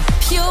day.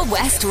 Pure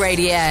West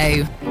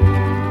Radio.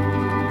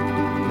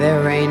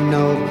 There ain't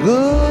no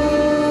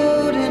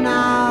good in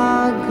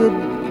our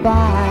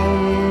goodbye.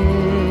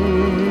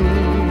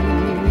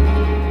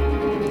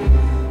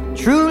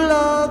 True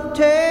love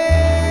takes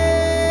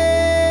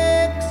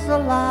a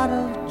lot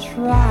of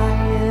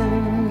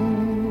trying.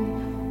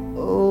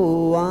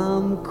 Oh,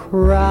 I'm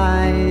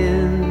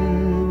crying.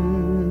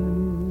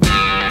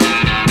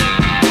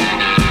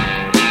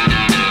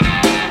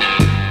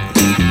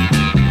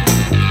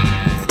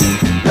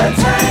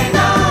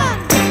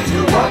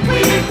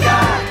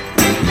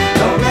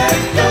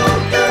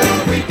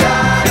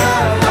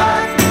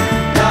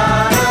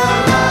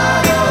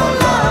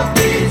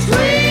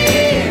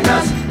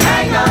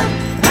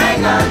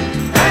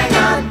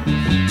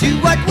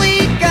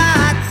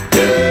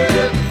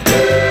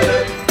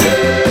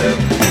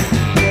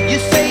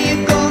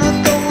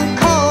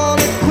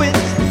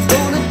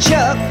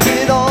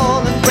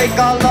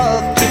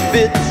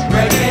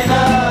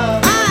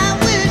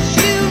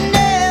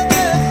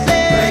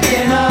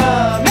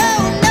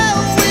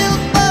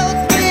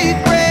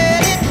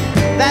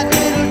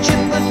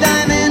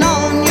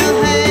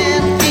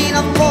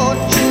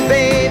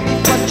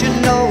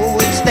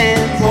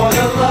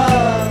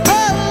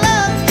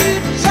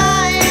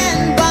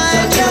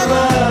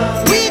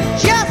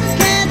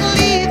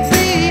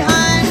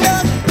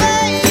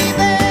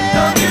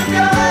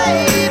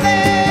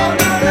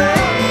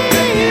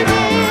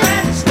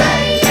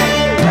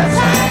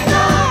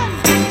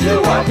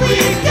 what we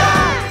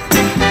got.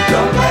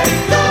 Don't let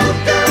go,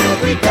 girl,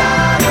 we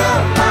got a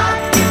lot.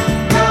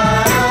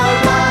 Got a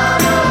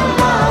lot of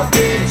love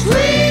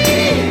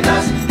between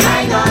us.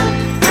 Hang on,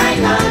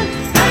 hang on,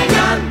 hang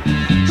on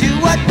to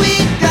what we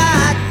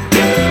got.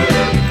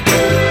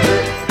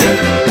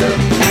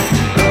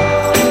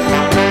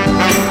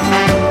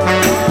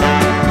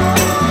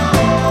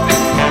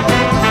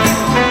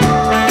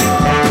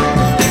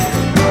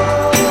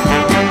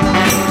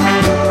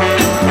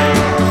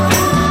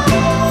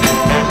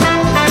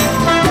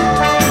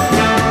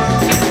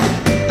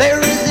 There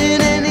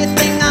isn't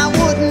anything I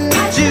wouldn't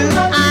do.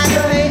 I'd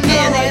pay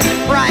any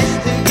price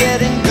to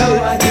getting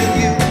good to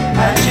you.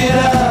 Patch it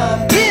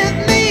up. Give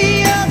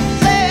me a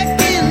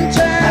second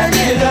turn. Patch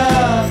it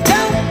up.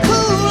 Don't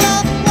cool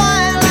off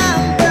while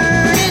I'm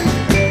burning.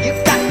 You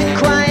got me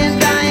crying,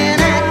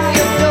 dying at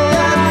your door.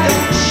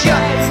 Don't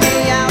shut me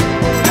out.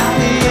 I'll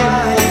be in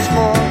once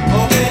more.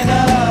 Open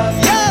up.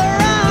 Your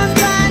arms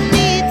I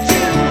need to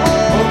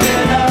hold.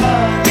 Open up.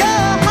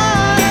 Your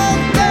heart, oh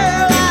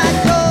girl, I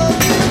told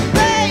you,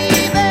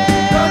 baby.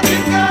 Don't you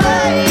go,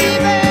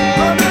 baby.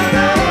 Open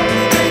up,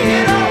 bring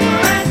it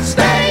over and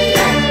stay.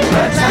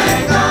 Let's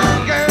hang on,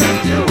 girl,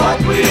 to what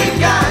we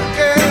got,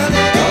 girl. It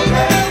ain't the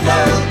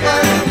world,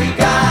 girl, we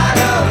got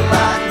a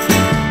lot.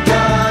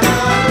 Got a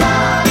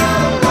lot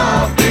of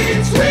love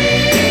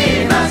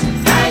between us.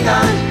 Hang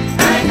on,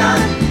 hang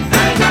on,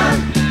 hang on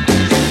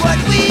to what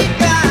we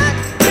got.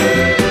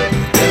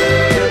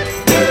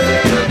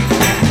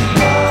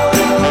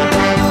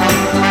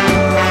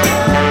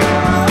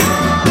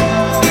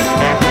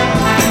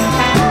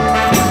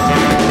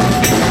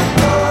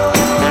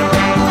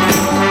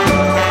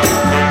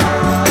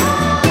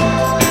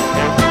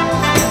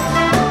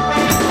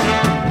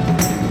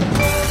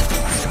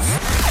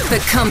 For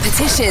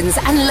competitions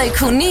and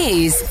local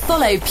news,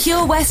 follow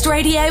Pure West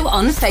Radio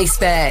on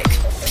Facebook.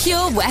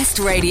 Pure West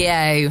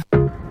Radio.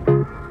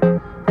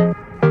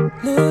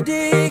 Lil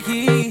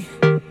Dicky.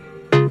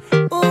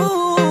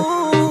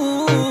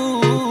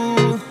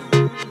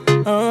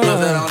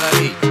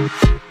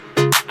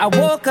 I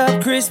woke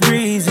up Chris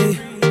Breezy.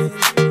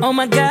 Oh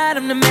my God,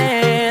 I'm the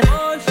man.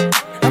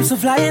 I'm so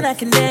fly and I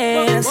can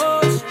dance.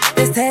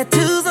 There's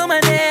tattoos on my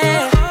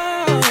neck.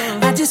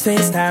 I just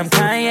FaceTime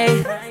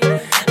Kanye.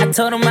 I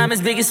told him I'm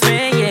his biggest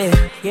fan,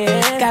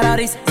 yeah. Got all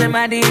these in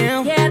my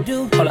DM. Yeah, I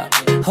do. Hold up.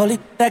 Holy,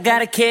 I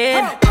got a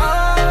kid.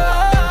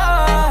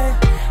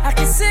 I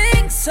can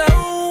sing so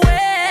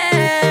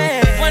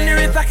well. Wonder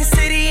if I can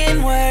say the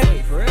N-word.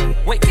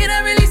 Wait, can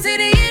I really say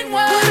the N-word?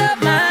 What up,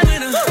 my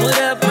winner?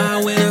 What up,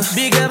 my winner?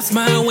 Big ups,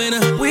 my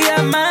winner. We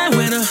are my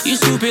winner. You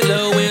stupid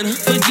little winner.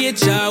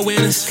 Forget y'all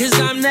winners. Cause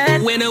I'm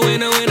that winner,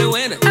 winner, winner,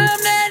 winner. I'm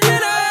that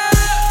winner.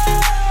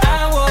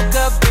 I woke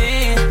up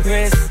in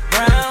Chris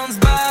Brown's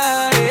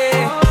body.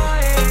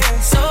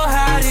 So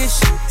how this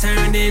shit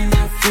turned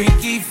into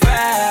Freaky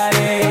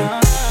Friday.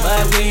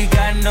 But we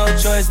got no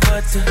choice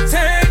but to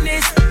turn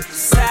this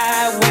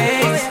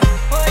sideways.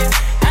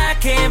 I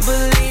can't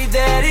believe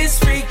that it's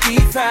Freaky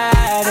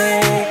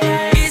Friday.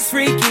 It's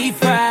Freaky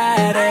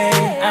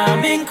Friday.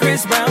 I'm in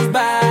Chris Brown's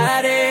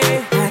body.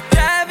 I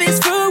drive his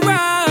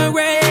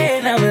Ferrari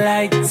and I'm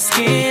like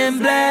skin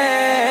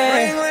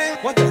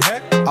black. What the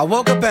heck? I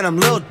woke up and I'm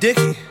Lil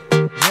Dicky.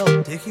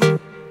 Lil Dicky?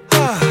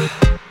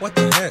 What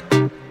the heck?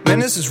 Man,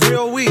 this is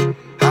real weak.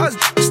 How is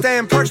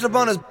staying perched up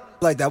on his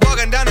like that?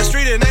 Walking down the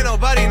street and ain't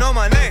nobody know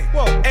my name.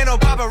 Whoa. Ain't no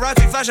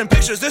paparazzi flashing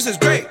pictures, this is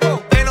great.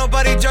 Whoa. Ain't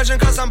nobody judging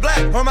cause I'm black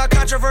or my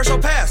controversial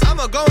past.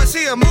 I'ma go and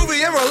see a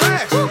movie and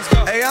relax.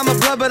 Hey, I'm a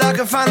blood but I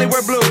can finally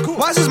wear blue. Cool.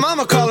 Why's his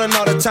mama calling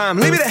all the time?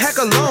 Leave me the heck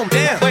alone,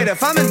 damn. Wait,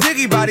 if I'm in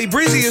Diggy body,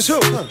 Breezy is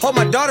who? Hope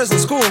my daughter's in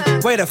school.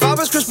 Wait, if I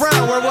was Chris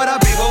Brown, where would I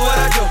be? What would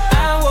I do?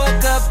 I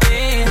woke up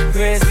in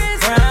Chris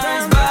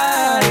Brown's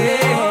body.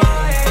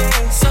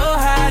 So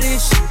how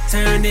this shit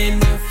turned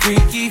into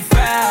Freaky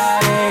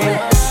Friday.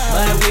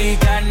 But we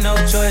got no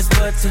choice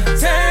but to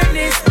turn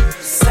this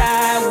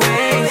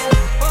sideways.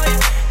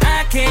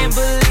 I can't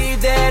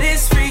believe that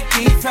it's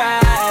Freaky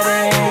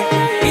Friday.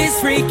 It's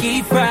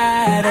Freaky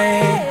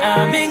Friday.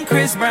 I'm in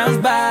Chris Brown's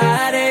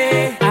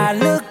body. I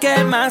look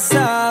at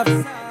myself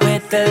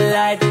with the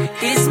light.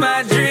 It's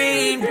my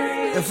dream.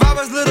 If I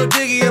was Little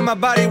Diggy in my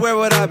body, where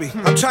would I be?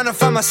 I'm trying to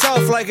find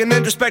myself like an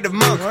introspective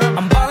monk.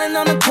 I'm balling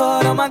on the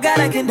court, oh my God,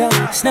 I can dunk.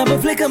 Snap a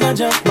flick of my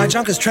junk. My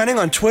junk is trending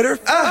on Twitter.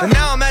 And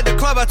now I'm at the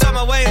club, I talk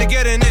my way into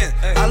getting in.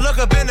 I look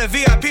up in the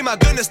VIP, my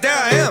goodness, there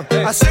I am.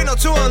 I signal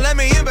to him, let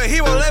me in, but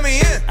he won't let me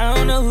in. I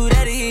don't know who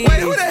that is.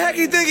 Wait, who the heck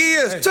you think he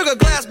is? Took a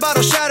glass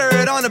bottle, shatter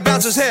it on the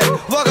bouncer's head.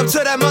 Welcome to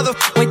that mother.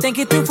 Wait, think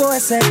it through for a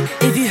sec.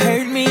 If you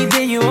hurt me,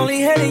 then you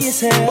only hurting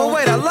yourself. But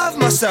wait, I love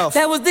myself.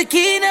 That was the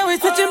key, now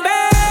it's switching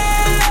back.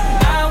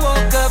 I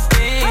woke up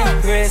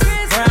in Chris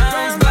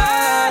Brown's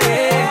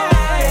body.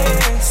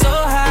 So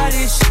how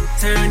this shit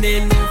turned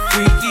into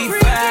Freaky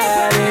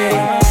Friday.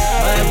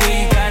 But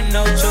we got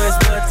no choice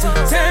but to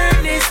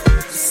turn this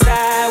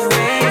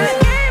sideways.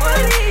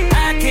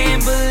 I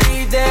can't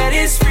believe that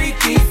it's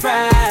Freaky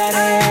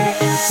Friday.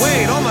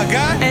 Wait, oh my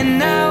God. And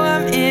now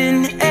I'm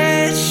in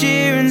Ed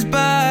Sheeran's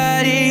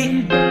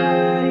body.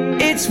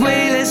 It's It's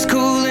way less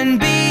cool than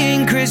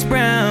being Chris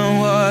Brown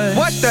was.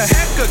 What the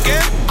heck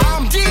again?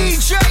 I'm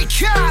DJ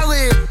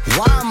Khaled.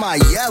 Why am I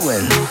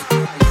yelling?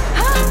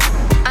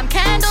 I'm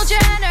Kendall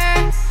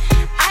Jenner.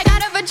 I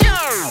got a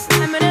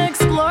vagina. I'm gonna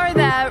explore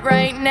that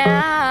right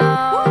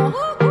now.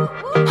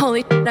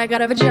 Holy shit, I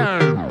got a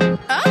vagina.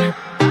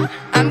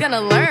 I'm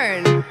gonna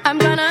learn. I'm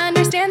gonna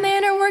understand the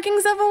inner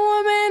workings of a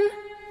woman.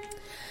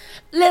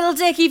 Little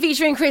Dicky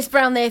featuring Chris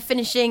Brown there,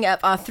 finishing up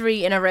our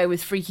 3 in a row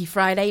with Freaky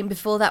Friday. And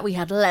before that, we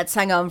had Let's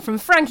Hang On from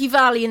Frankie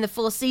Valli in the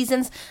Four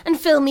Seasons and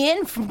Fill Me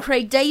In from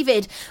Craig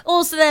David.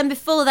 Also then,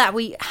 before that,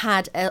 we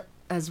had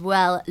as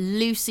well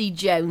Lucy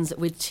Jones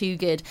with Too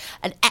Good,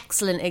 an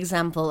excellent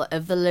example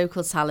of the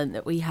local talent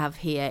that we have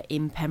here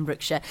in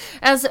Pembrokeshire.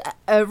 As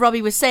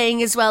Robbie was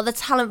saying as well, the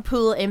talent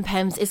pool in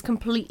Pems is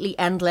completely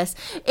endless.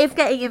 If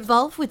getting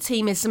involved with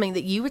team is something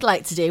that you would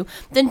like to do,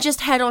 then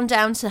just head on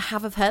down to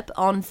Haverford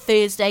on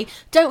Thursday.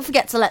 Don't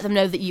forget to let them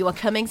know that you are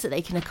coming so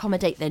they can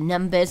accommodate their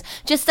numbers.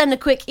 Just send a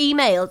quick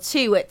email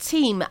to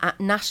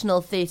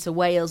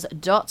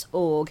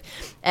team@nationaltheatrewales.org.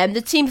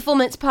 The team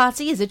performance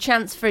party is a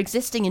chance for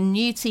existing and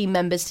new team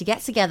members to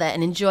get together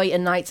and enjoy a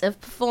night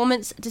of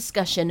performance,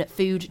 discussion,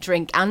 food,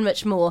 drink and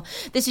much more.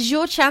 This is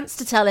your chance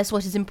to tell us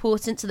what is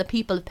important to the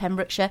people of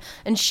Pembrokeshire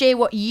and share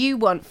what you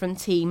want from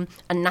Team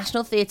and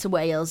National Theatre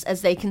Wales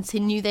as they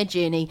continue their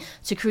journey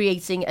to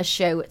creating a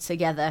show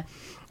together.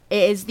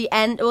 It is the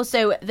end.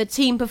 Also, the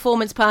team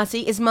performance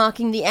party is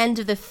marking the end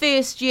of the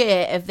first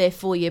year of their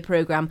 4-year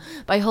programme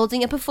by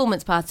holding a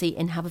performance party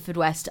in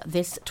Haverfordwest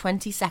this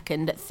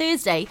 22nd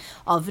Thursday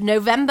of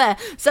November.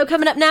 So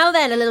coming up now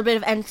then, a little bit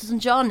of Elton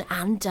John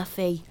and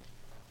Duffy.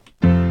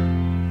 When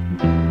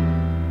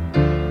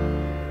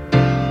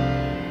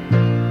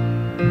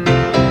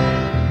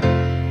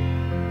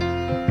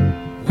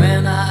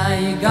are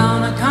you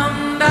gonna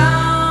come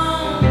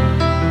down?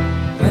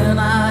 When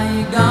are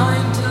you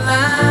going to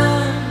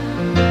land?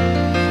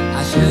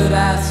 I should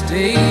have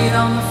stayed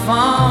on the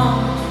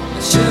phone. I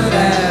should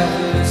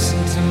have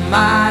listened to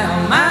my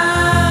own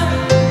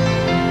mind.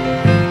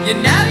 You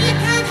know you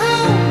can't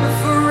hold me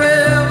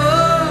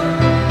forever.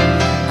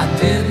 I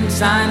didn't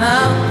sign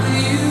up with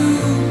you.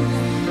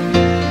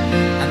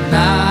 I'm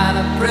not a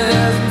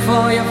present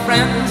for your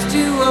friends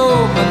to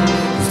open.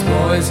 This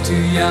boy's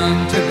too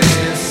young to be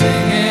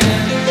singing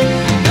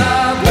the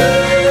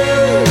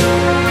blues.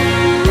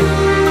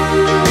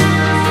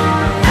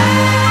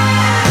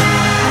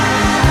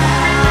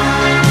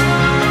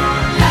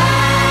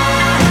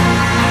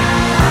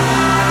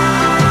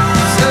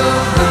 So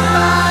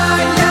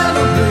goodbye,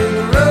 yellow brick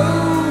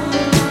road,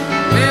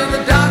 where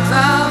the dogs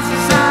of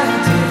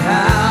society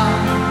howl.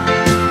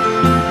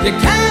 You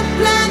can't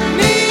plant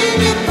me in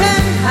your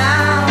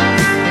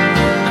penthouse.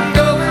 I'm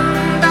going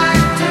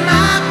back to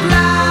my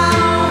plow,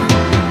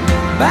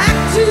 back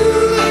to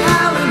the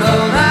howling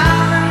old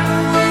island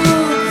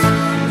woods,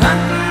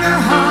 hunting a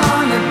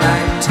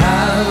hornet-back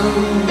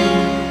toad.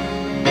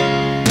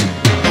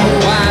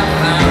 Oh, I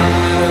found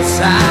the other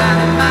side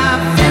of my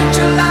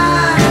future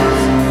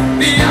lies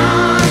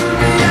beyond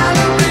the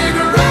yellow brick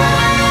road.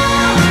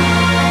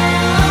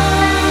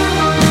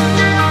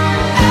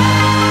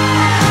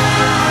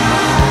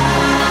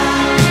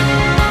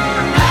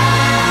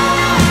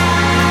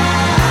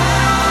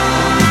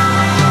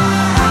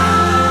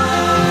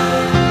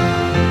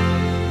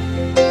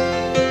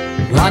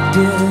 What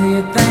do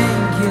you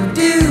think you'll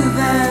do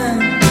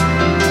then?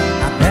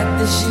 I bet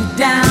they shoot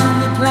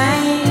down the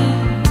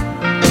plane.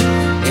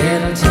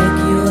 It'll take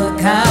you a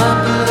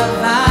couple of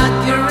hot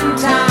urine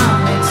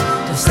tonics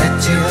to set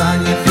you on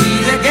your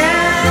feet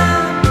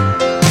again.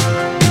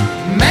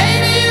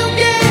 Maybe you'll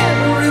get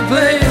a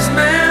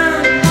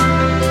replacement.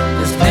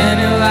 There's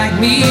plenty like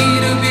me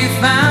to be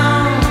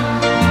found.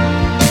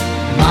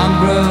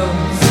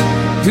 Mongrels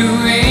who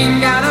ain't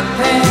got a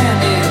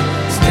penny,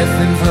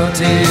 sniffing for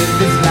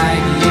tidbits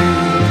like you.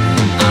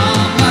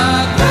 On the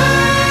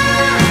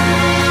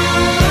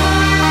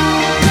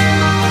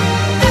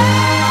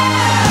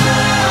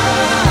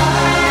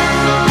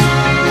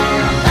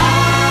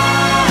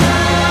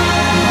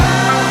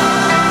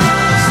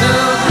So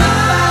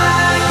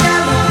goodbye,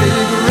 yellow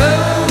brick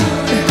road,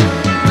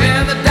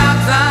 where the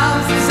dogs of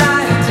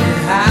society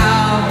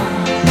howl.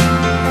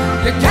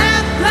 You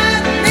can't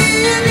plant me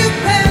in your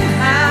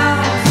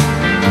penthouse.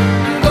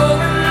 I'm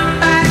going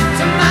back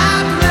to my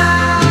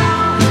plow,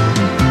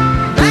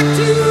 back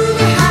to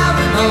the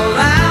howling old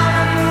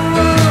island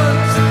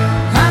woods,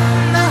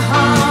 hunting the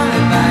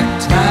hornet-back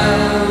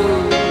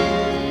toad.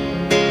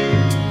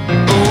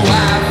 Oh, I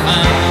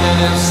found the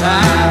other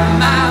side of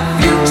my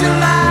future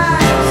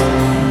lies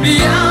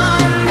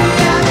beyond the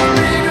yellow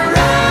brick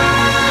road.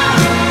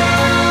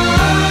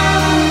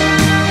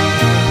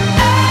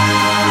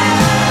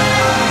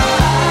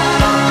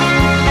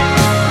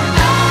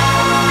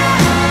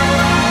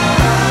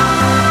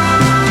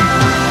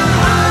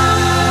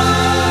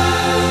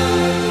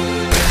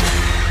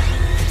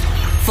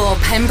 For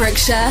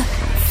Pembrokeshire,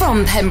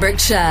 from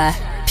Pembrokeshire,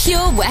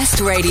 Pure West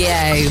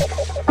Radio.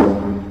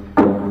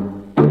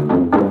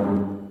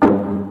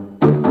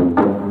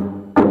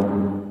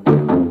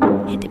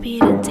 Hit the beat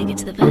gonna take it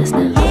to the verse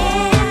now.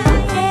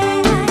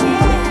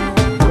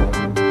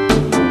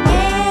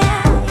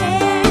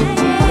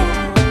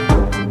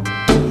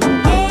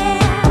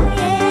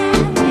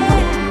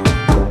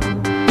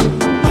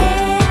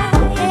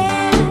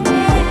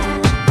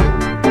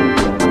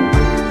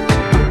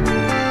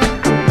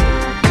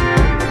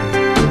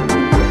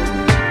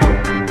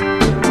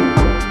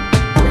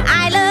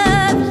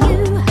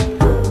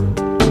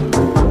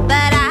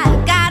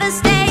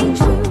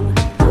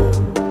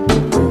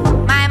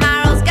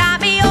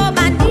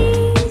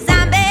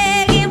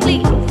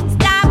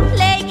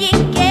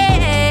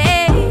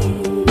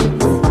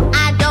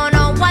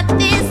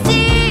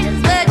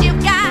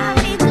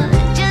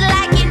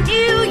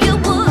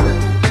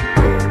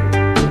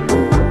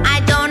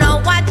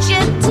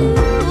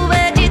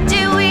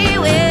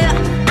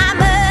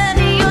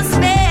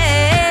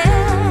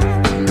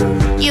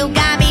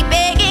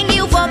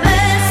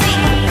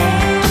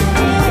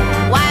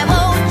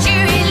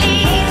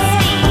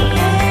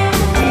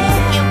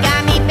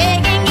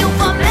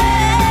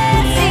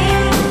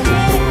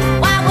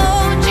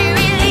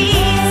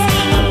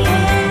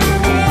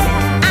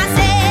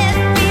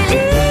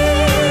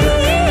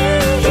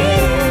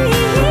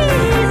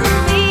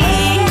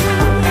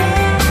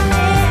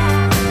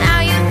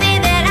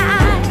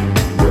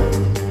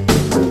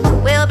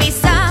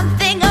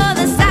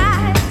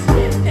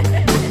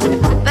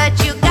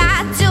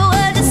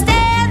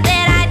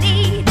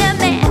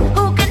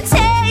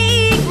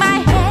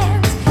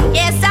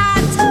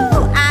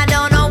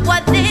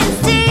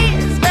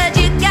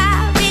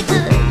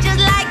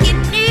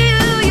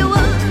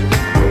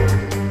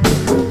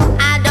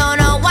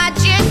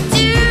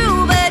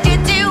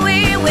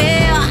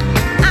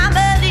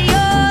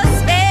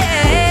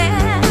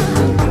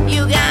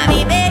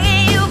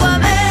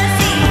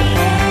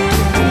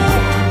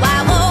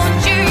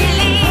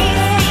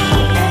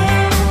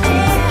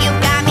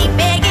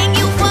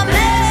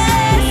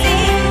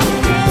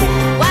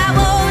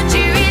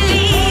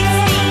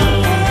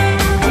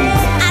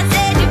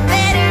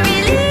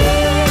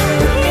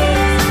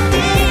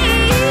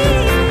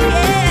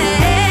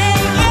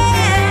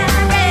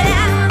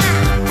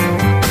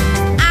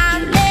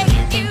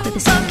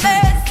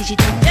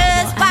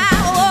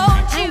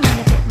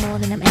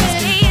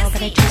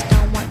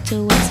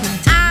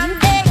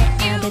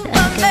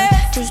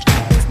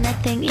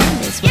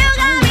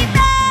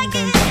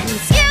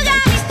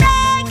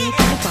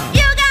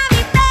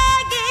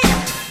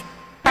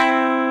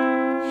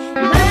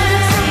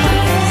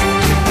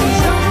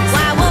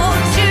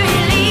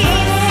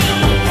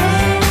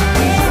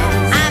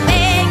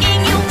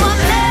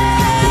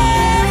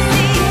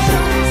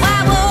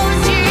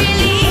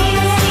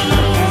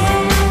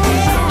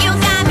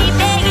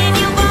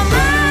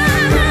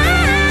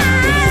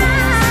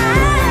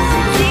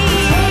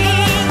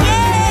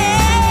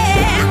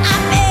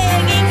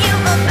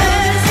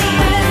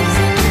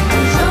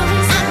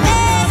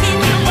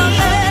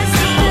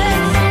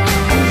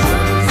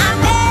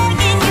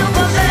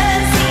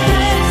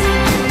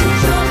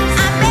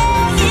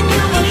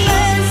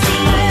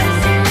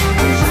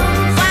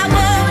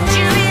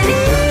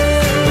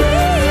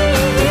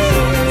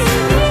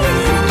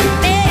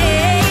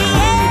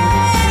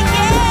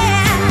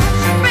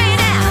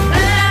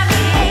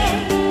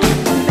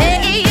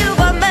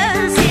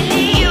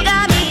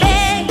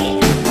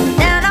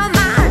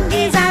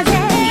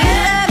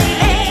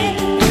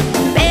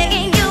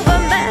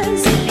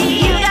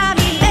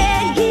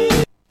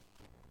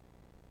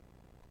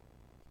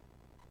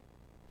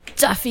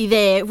 Duffy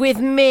there with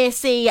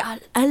Mercy,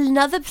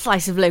 another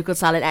slice of local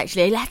talent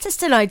actually,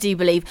 Letterston I do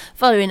believe,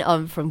 following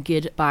on from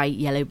Goodbye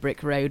Yellow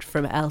Brick Road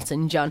from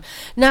Elton John.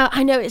 Now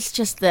I know it's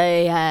just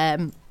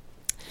the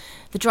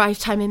drive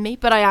time in me,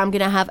 but I am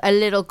going to have a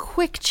little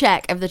quick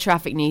check of the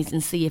traffic news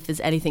and see if there's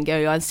anything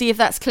going on, see if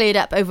that's cleared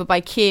up over by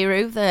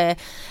Kiru,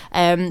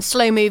 the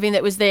slow moving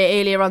that was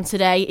there earlier on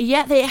today.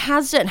 Yeah, it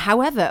has done.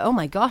 However, oh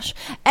my gosh,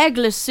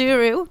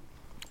 Eglisuru,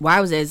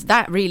 wowzers,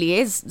 that really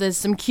is. There's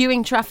some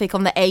queuing traffic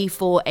on the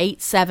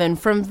A487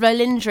 from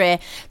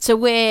Velindre to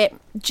where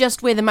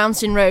the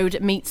mountain road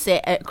meets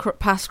it at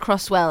past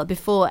Crosswell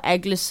before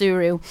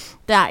Eglisuru.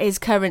 That is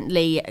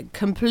currently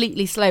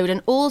completely slowed.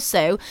 And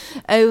also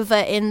over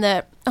in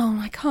the,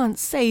 I can't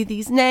say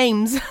these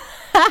names.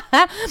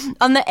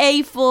 On the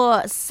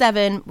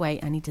A47,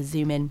 wait, I need to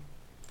zoom in.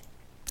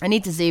 On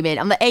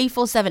the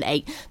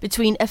A478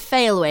 between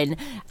Affailwyn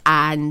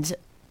and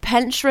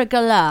Pentra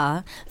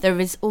Galar, there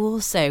is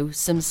also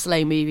some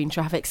slow-moving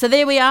traffic. So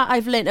there we are.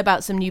 I've learnt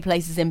about some new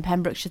places in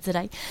Pembrokeshire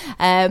today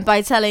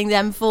by telling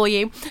them for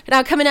you.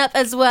 Now, coming up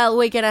as well,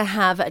 we're going to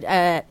have...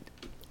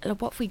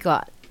 what have we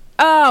got?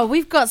 Oh,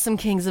 we've got some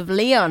Kings of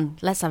Leon.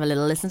 Let's have a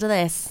little listen to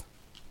this.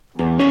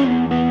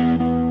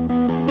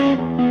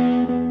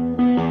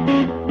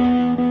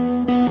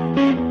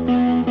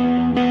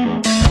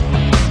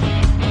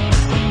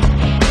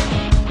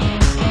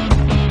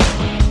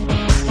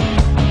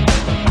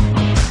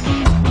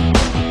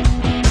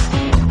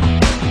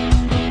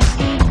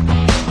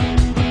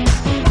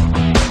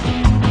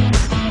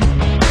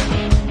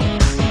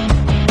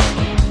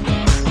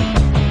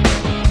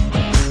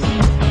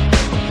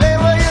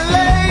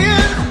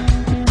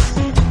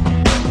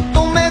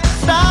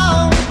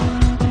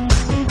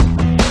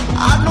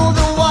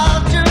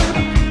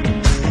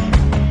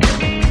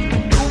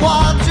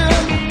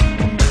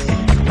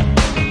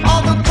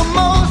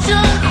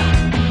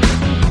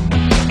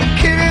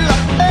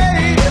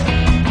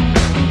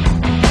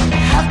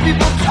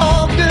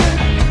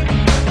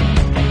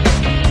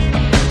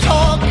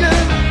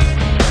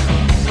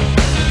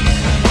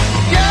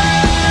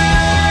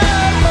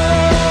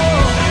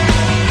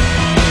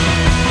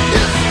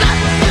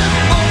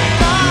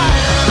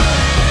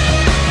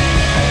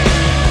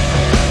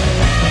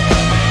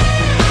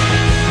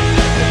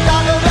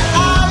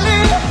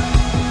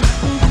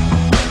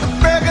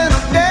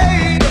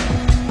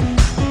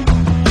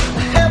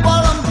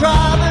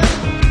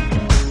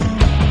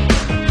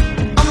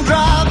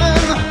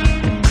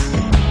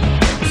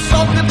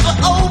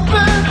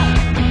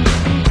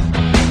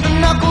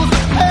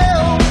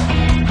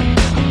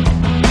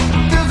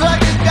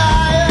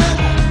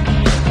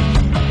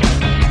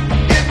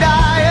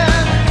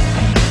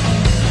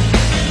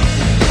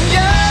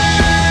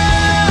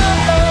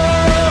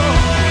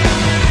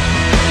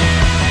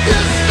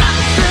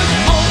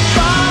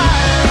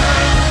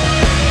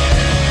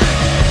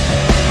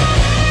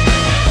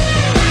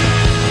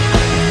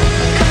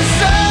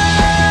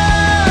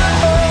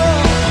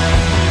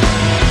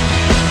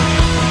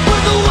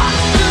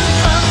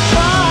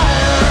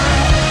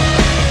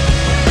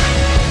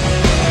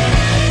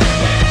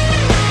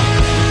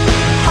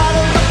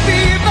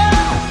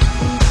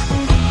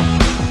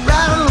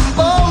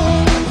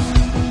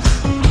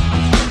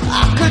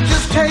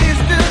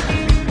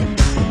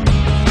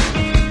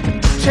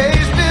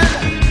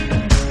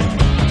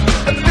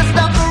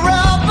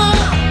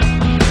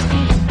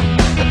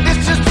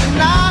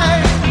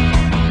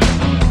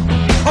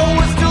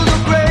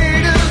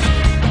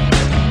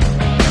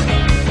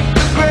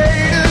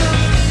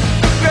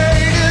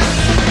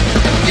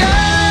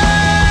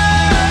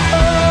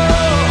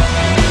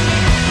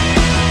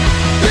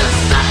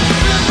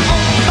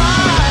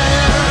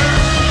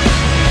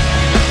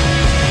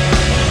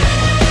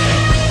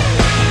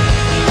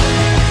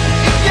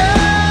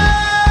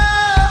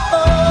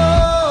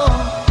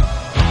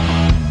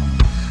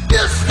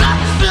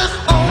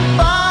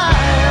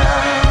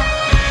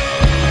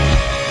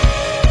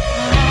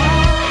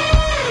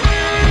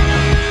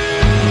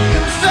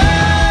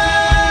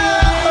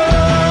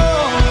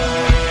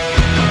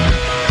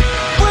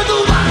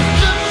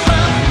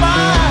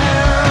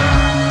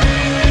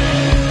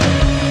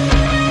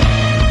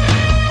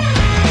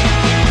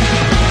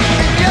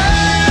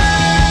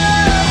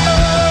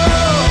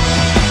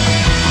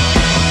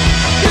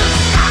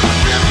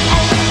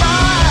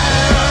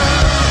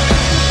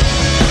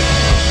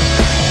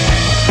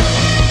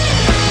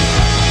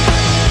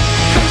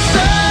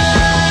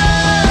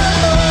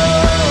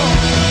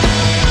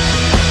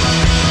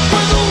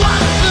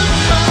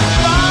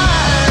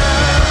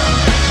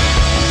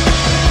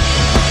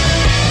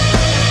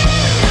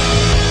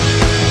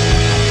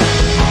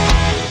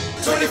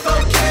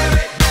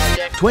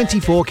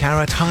 24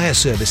 Carat Hire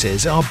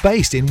Services are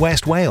based in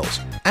West Wales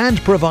and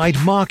provide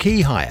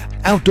marquee hire,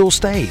 outdoor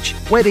stage,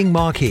 wedding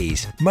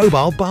marquees,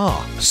 mobile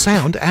bar,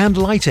 sound and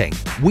lighting.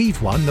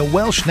 We've won the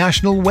Welsh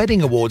National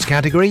Wedding Awards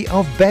category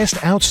of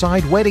Best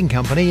Outside Wedding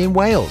Company in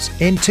Wales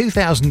in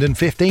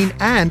 2015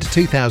 and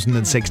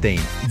 2016,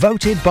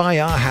 voted by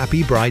our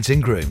happy brides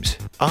and grooms.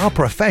 Our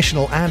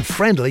professional and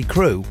friendly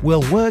crew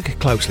will work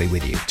closely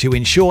with you to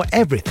ensure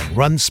everything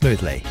runs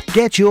smoothly.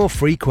 Get your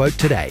free quote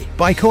today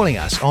by calling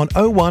us on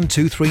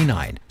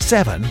 01239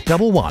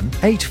 711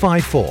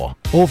 854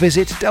 or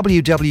visit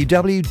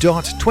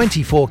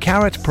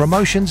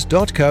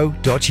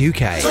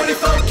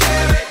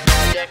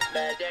www.24caratpromotions.co.uk.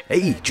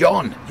 Hey,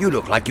 John, you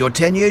look like you're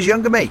 10 years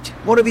younger, mate.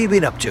 What have you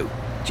been up to?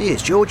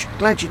 Cheers, George.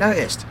 Glad you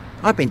noticed.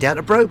 I've been down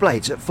to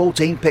Broblades at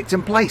 14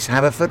 Picton Place,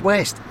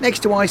 Haverfordwest,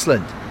 next to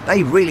Iceland.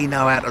 They really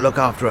know how to look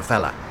after a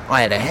fella.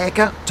 I had a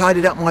haircut,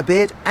 tidied up my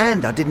beard,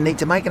 and I didn't need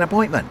to make an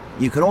appointment.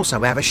 You can also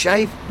have a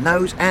shave,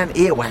 nose and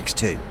ear wax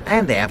too.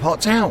 And they have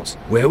hot towels.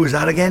 Where was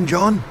that again,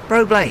 John?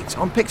 Broblades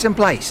on Picton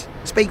Place.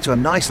 Speak to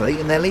them nicely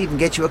and they'll even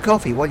get you a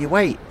coffee while you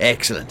wait.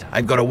 Excellent.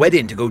 I've got a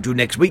wedding to go to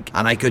next week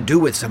and I could do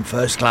with some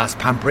first-class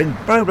pampering.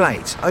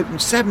 Broblades, open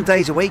 7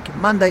 days a week,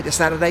 Monday to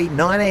Saturday,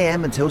 9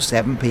 a.m. until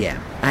 7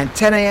 p.m. and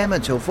 10 a.m.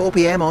 until 4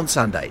 p.m. on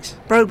Sundays.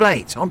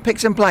 Broblades on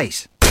Picton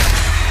Place.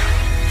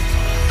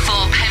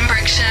 For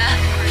Pembrokeshire,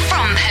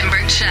 from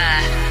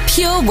Pembrokeshire,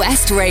 Pure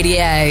West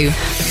Radio.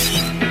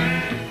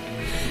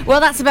 Well,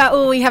 that's about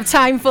all we have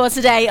time for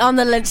today on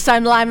the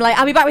Lunchtime Limelight.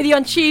 I'll be back with you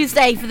on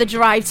Tuesday for the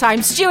drive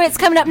time. Stuart's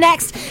coming up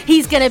next.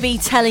 He's going to be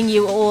telling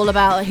you all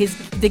about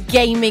the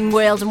gaming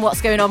world and what's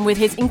going on with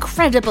his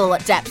incredible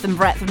depth and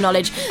breadth of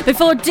knowledge.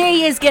 Before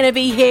D is going to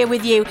be here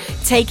with you,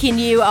 taking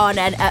you on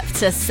and up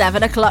to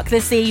 7 o'clock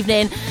this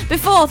evening,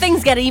 before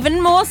things get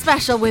even more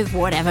special with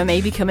whatever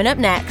may be coming up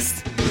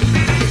next. A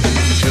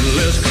little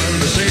less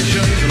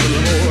conversation, a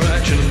little more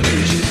action,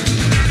 please.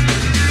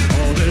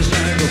 All this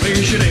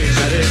aggravation ain't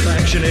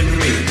satisfaction in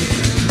me.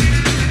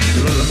 A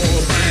little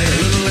more fight, a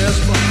little less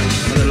fun.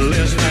 A little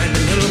less fight, a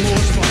little more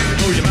spark.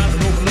 Close your mouth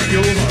and open up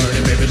your heart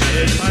and baby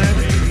satisfy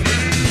me.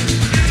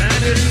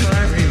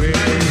 Satisfy me, baby.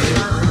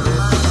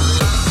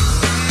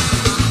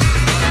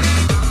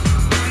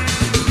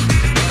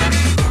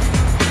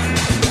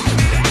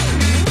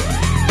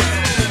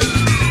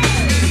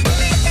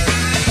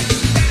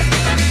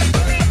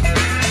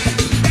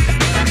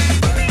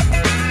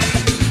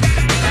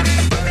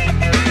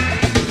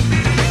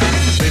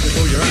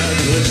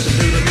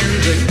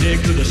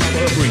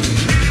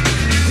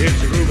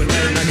 It's a groovy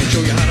night and I can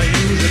show you how to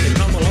use it.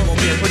 Come along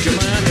with me and put your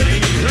mind at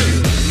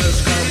ease.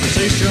 Less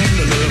conversation,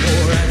 a little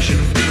more action.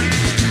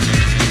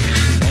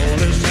 All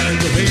this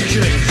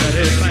aggravation ain't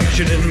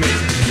satisfaction in me.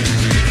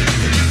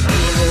 A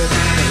little more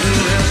fight, a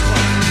little less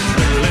fun. A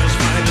little less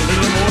fight, a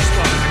little more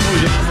spark. Oh,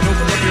 you mama,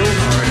 open up your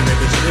heart and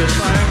make it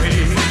satisfy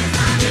me.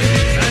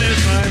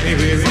 Satisfy me,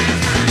 baby.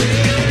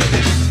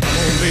 Come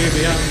on,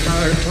 baby, I'm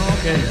tired of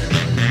talking.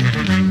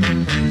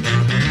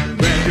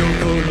 Grab your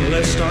coat and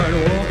let's start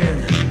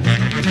walking.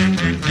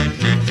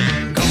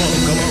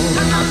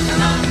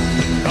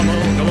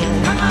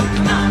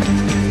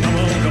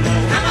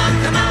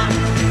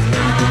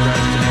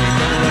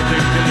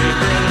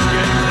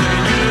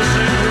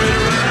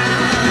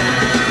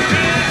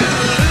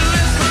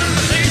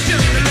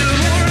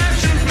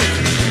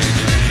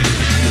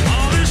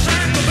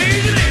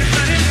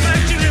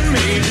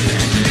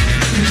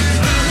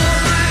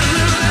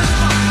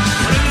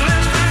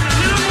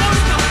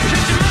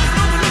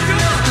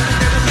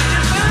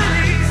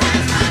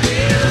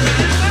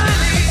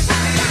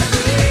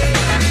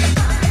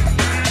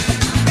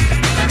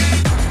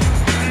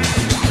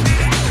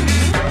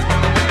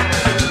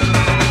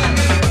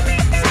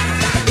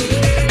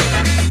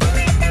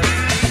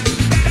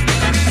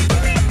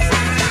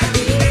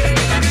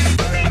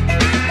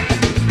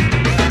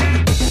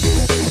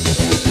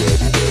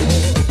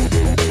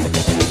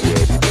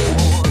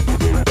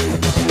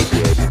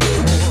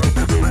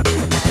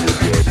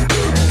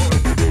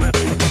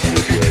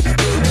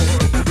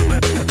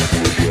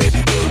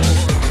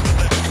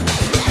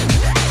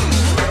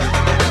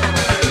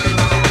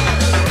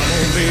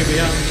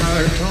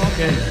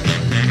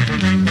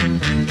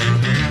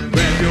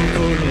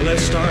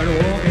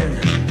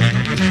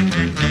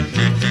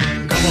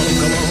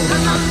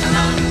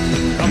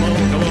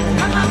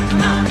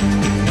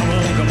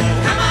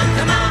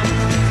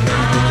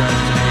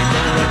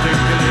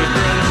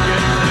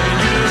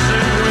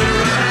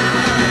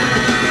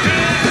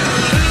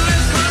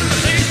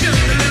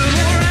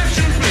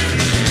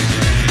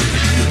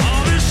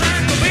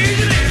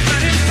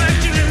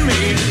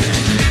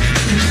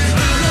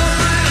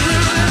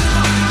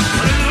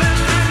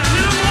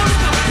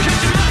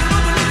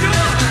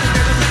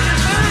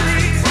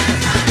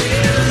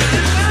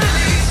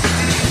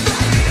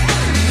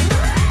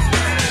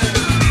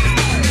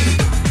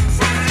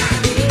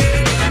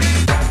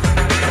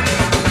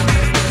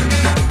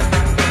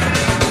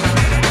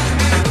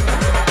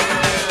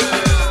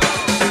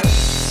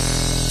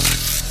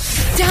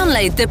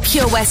 The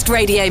Pure West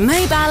Radio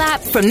mobile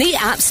app from the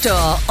App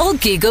Store or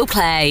Google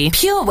Play.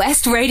 Pure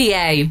West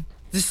Radio.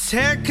 The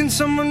second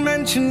someone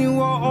mentioned you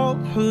were all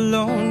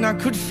alone, I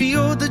could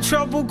feel the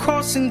trouble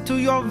coursing through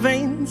your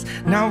veins.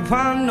 Now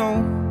I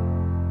know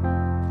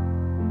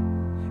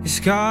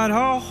it's got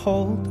a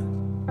hold.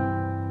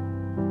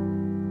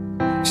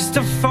 Just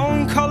a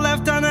phone call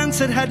left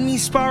unanswered had me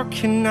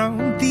sparking now.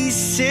 These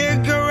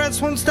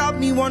cigarettes won't stop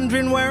me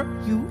wondering where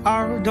you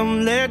are.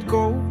 Don't let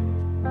go,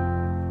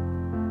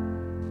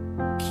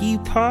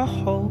 keep a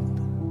hold.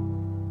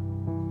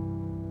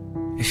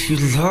 If you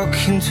look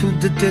into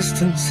the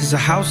distance, there's a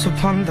house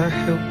upon the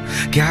hill,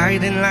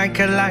 guiding like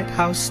a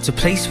lighthouse. It's a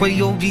place where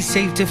you'll be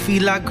safe to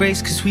feel like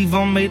grace, 'cause we've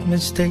all made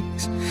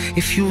mistakes.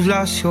 If you've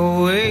lost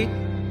your way,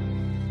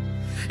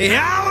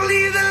 I will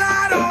leave the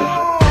light on.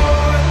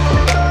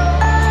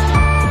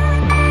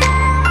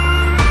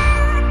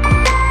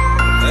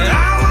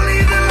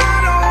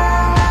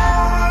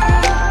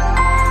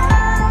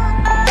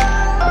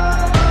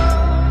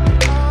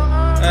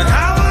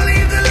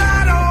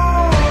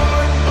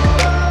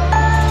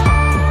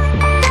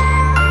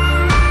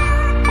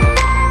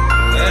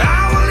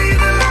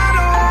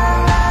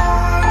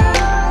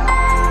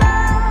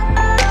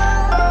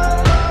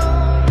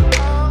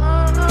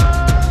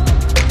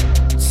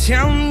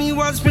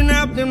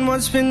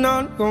 What's been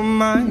on your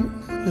mind?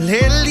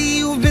 Lately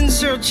you've been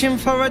searching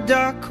for a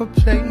darker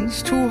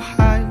place to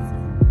hide.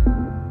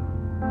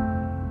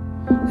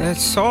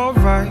 That's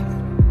alright,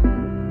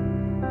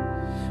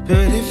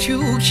 but if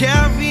you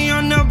carry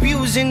on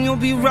abusing, you'll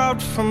be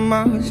robbed from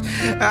us.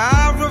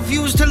 I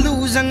refuse to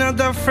lose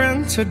another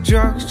friend to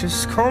drugs.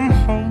 Just come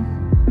home,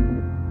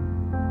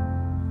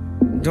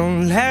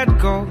 don't let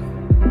go.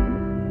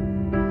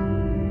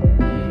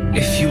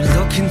 If you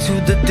look into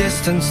the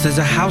distance, there's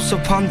a house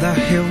upon the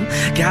hill,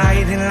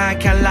 guiding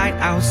like a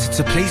lighthouse. It's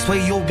a place where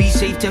you'll be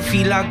safe to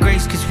feel our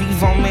grace, 'cause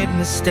we've all made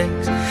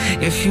mistakes.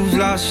 If you've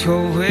lost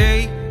your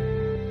way,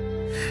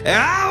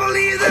 I will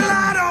leave the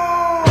light on.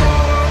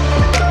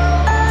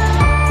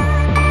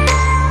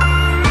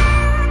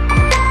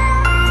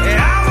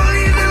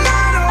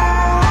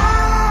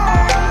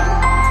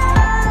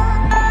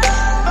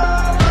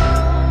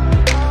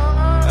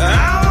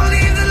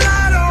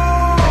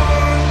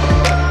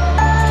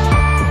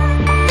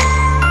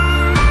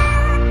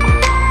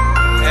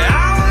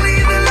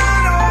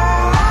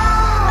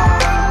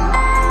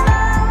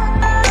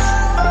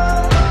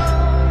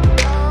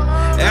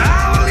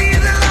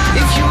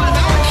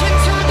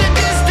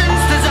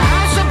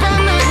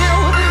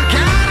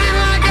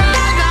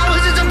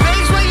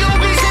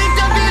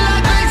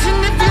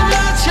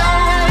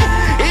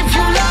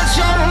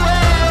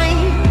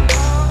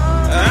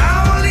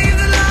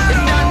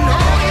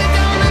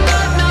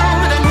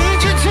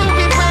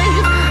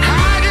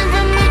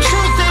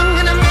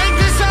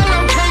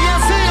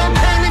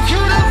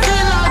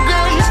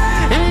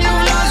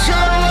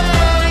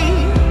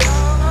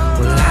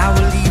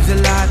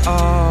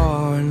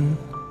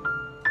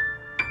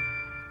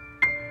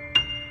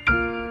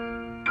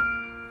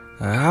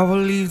 I will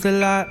leave the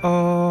light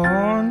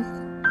on,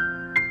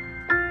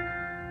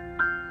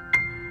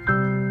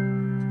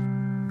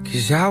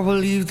 'cause I will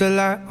leave the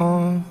light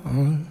on.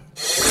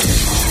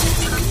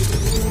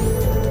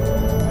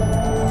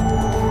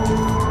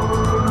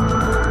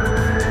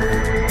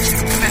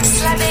 From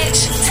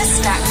Slevich to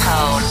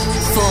Stackpole.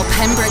 For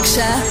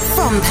Pembrokeshire,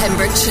 from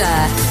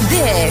Pembrokeshire,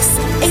 this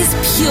is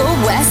Pure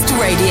West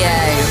Radio.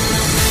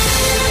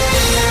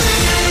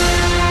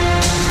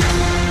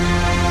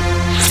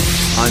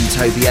 I'm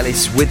Toby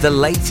Ellis with the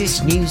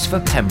latest news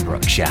for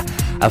Pembrokeshire.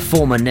 A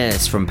former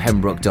nurse from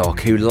Pembroke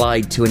Dock who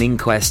lied to an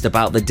inquest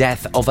about the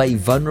death of a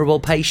vulnerable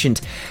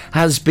patient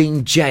has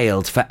been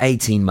jailed for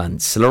 18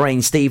 months.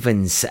 Lorraine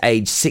Stevens,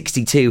 aged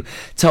 62,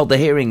 told the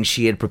hearing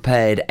she had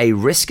prepared a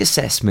risk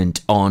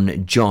assessment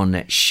on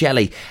John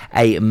Shelley,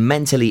 a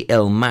mentally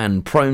ill man prone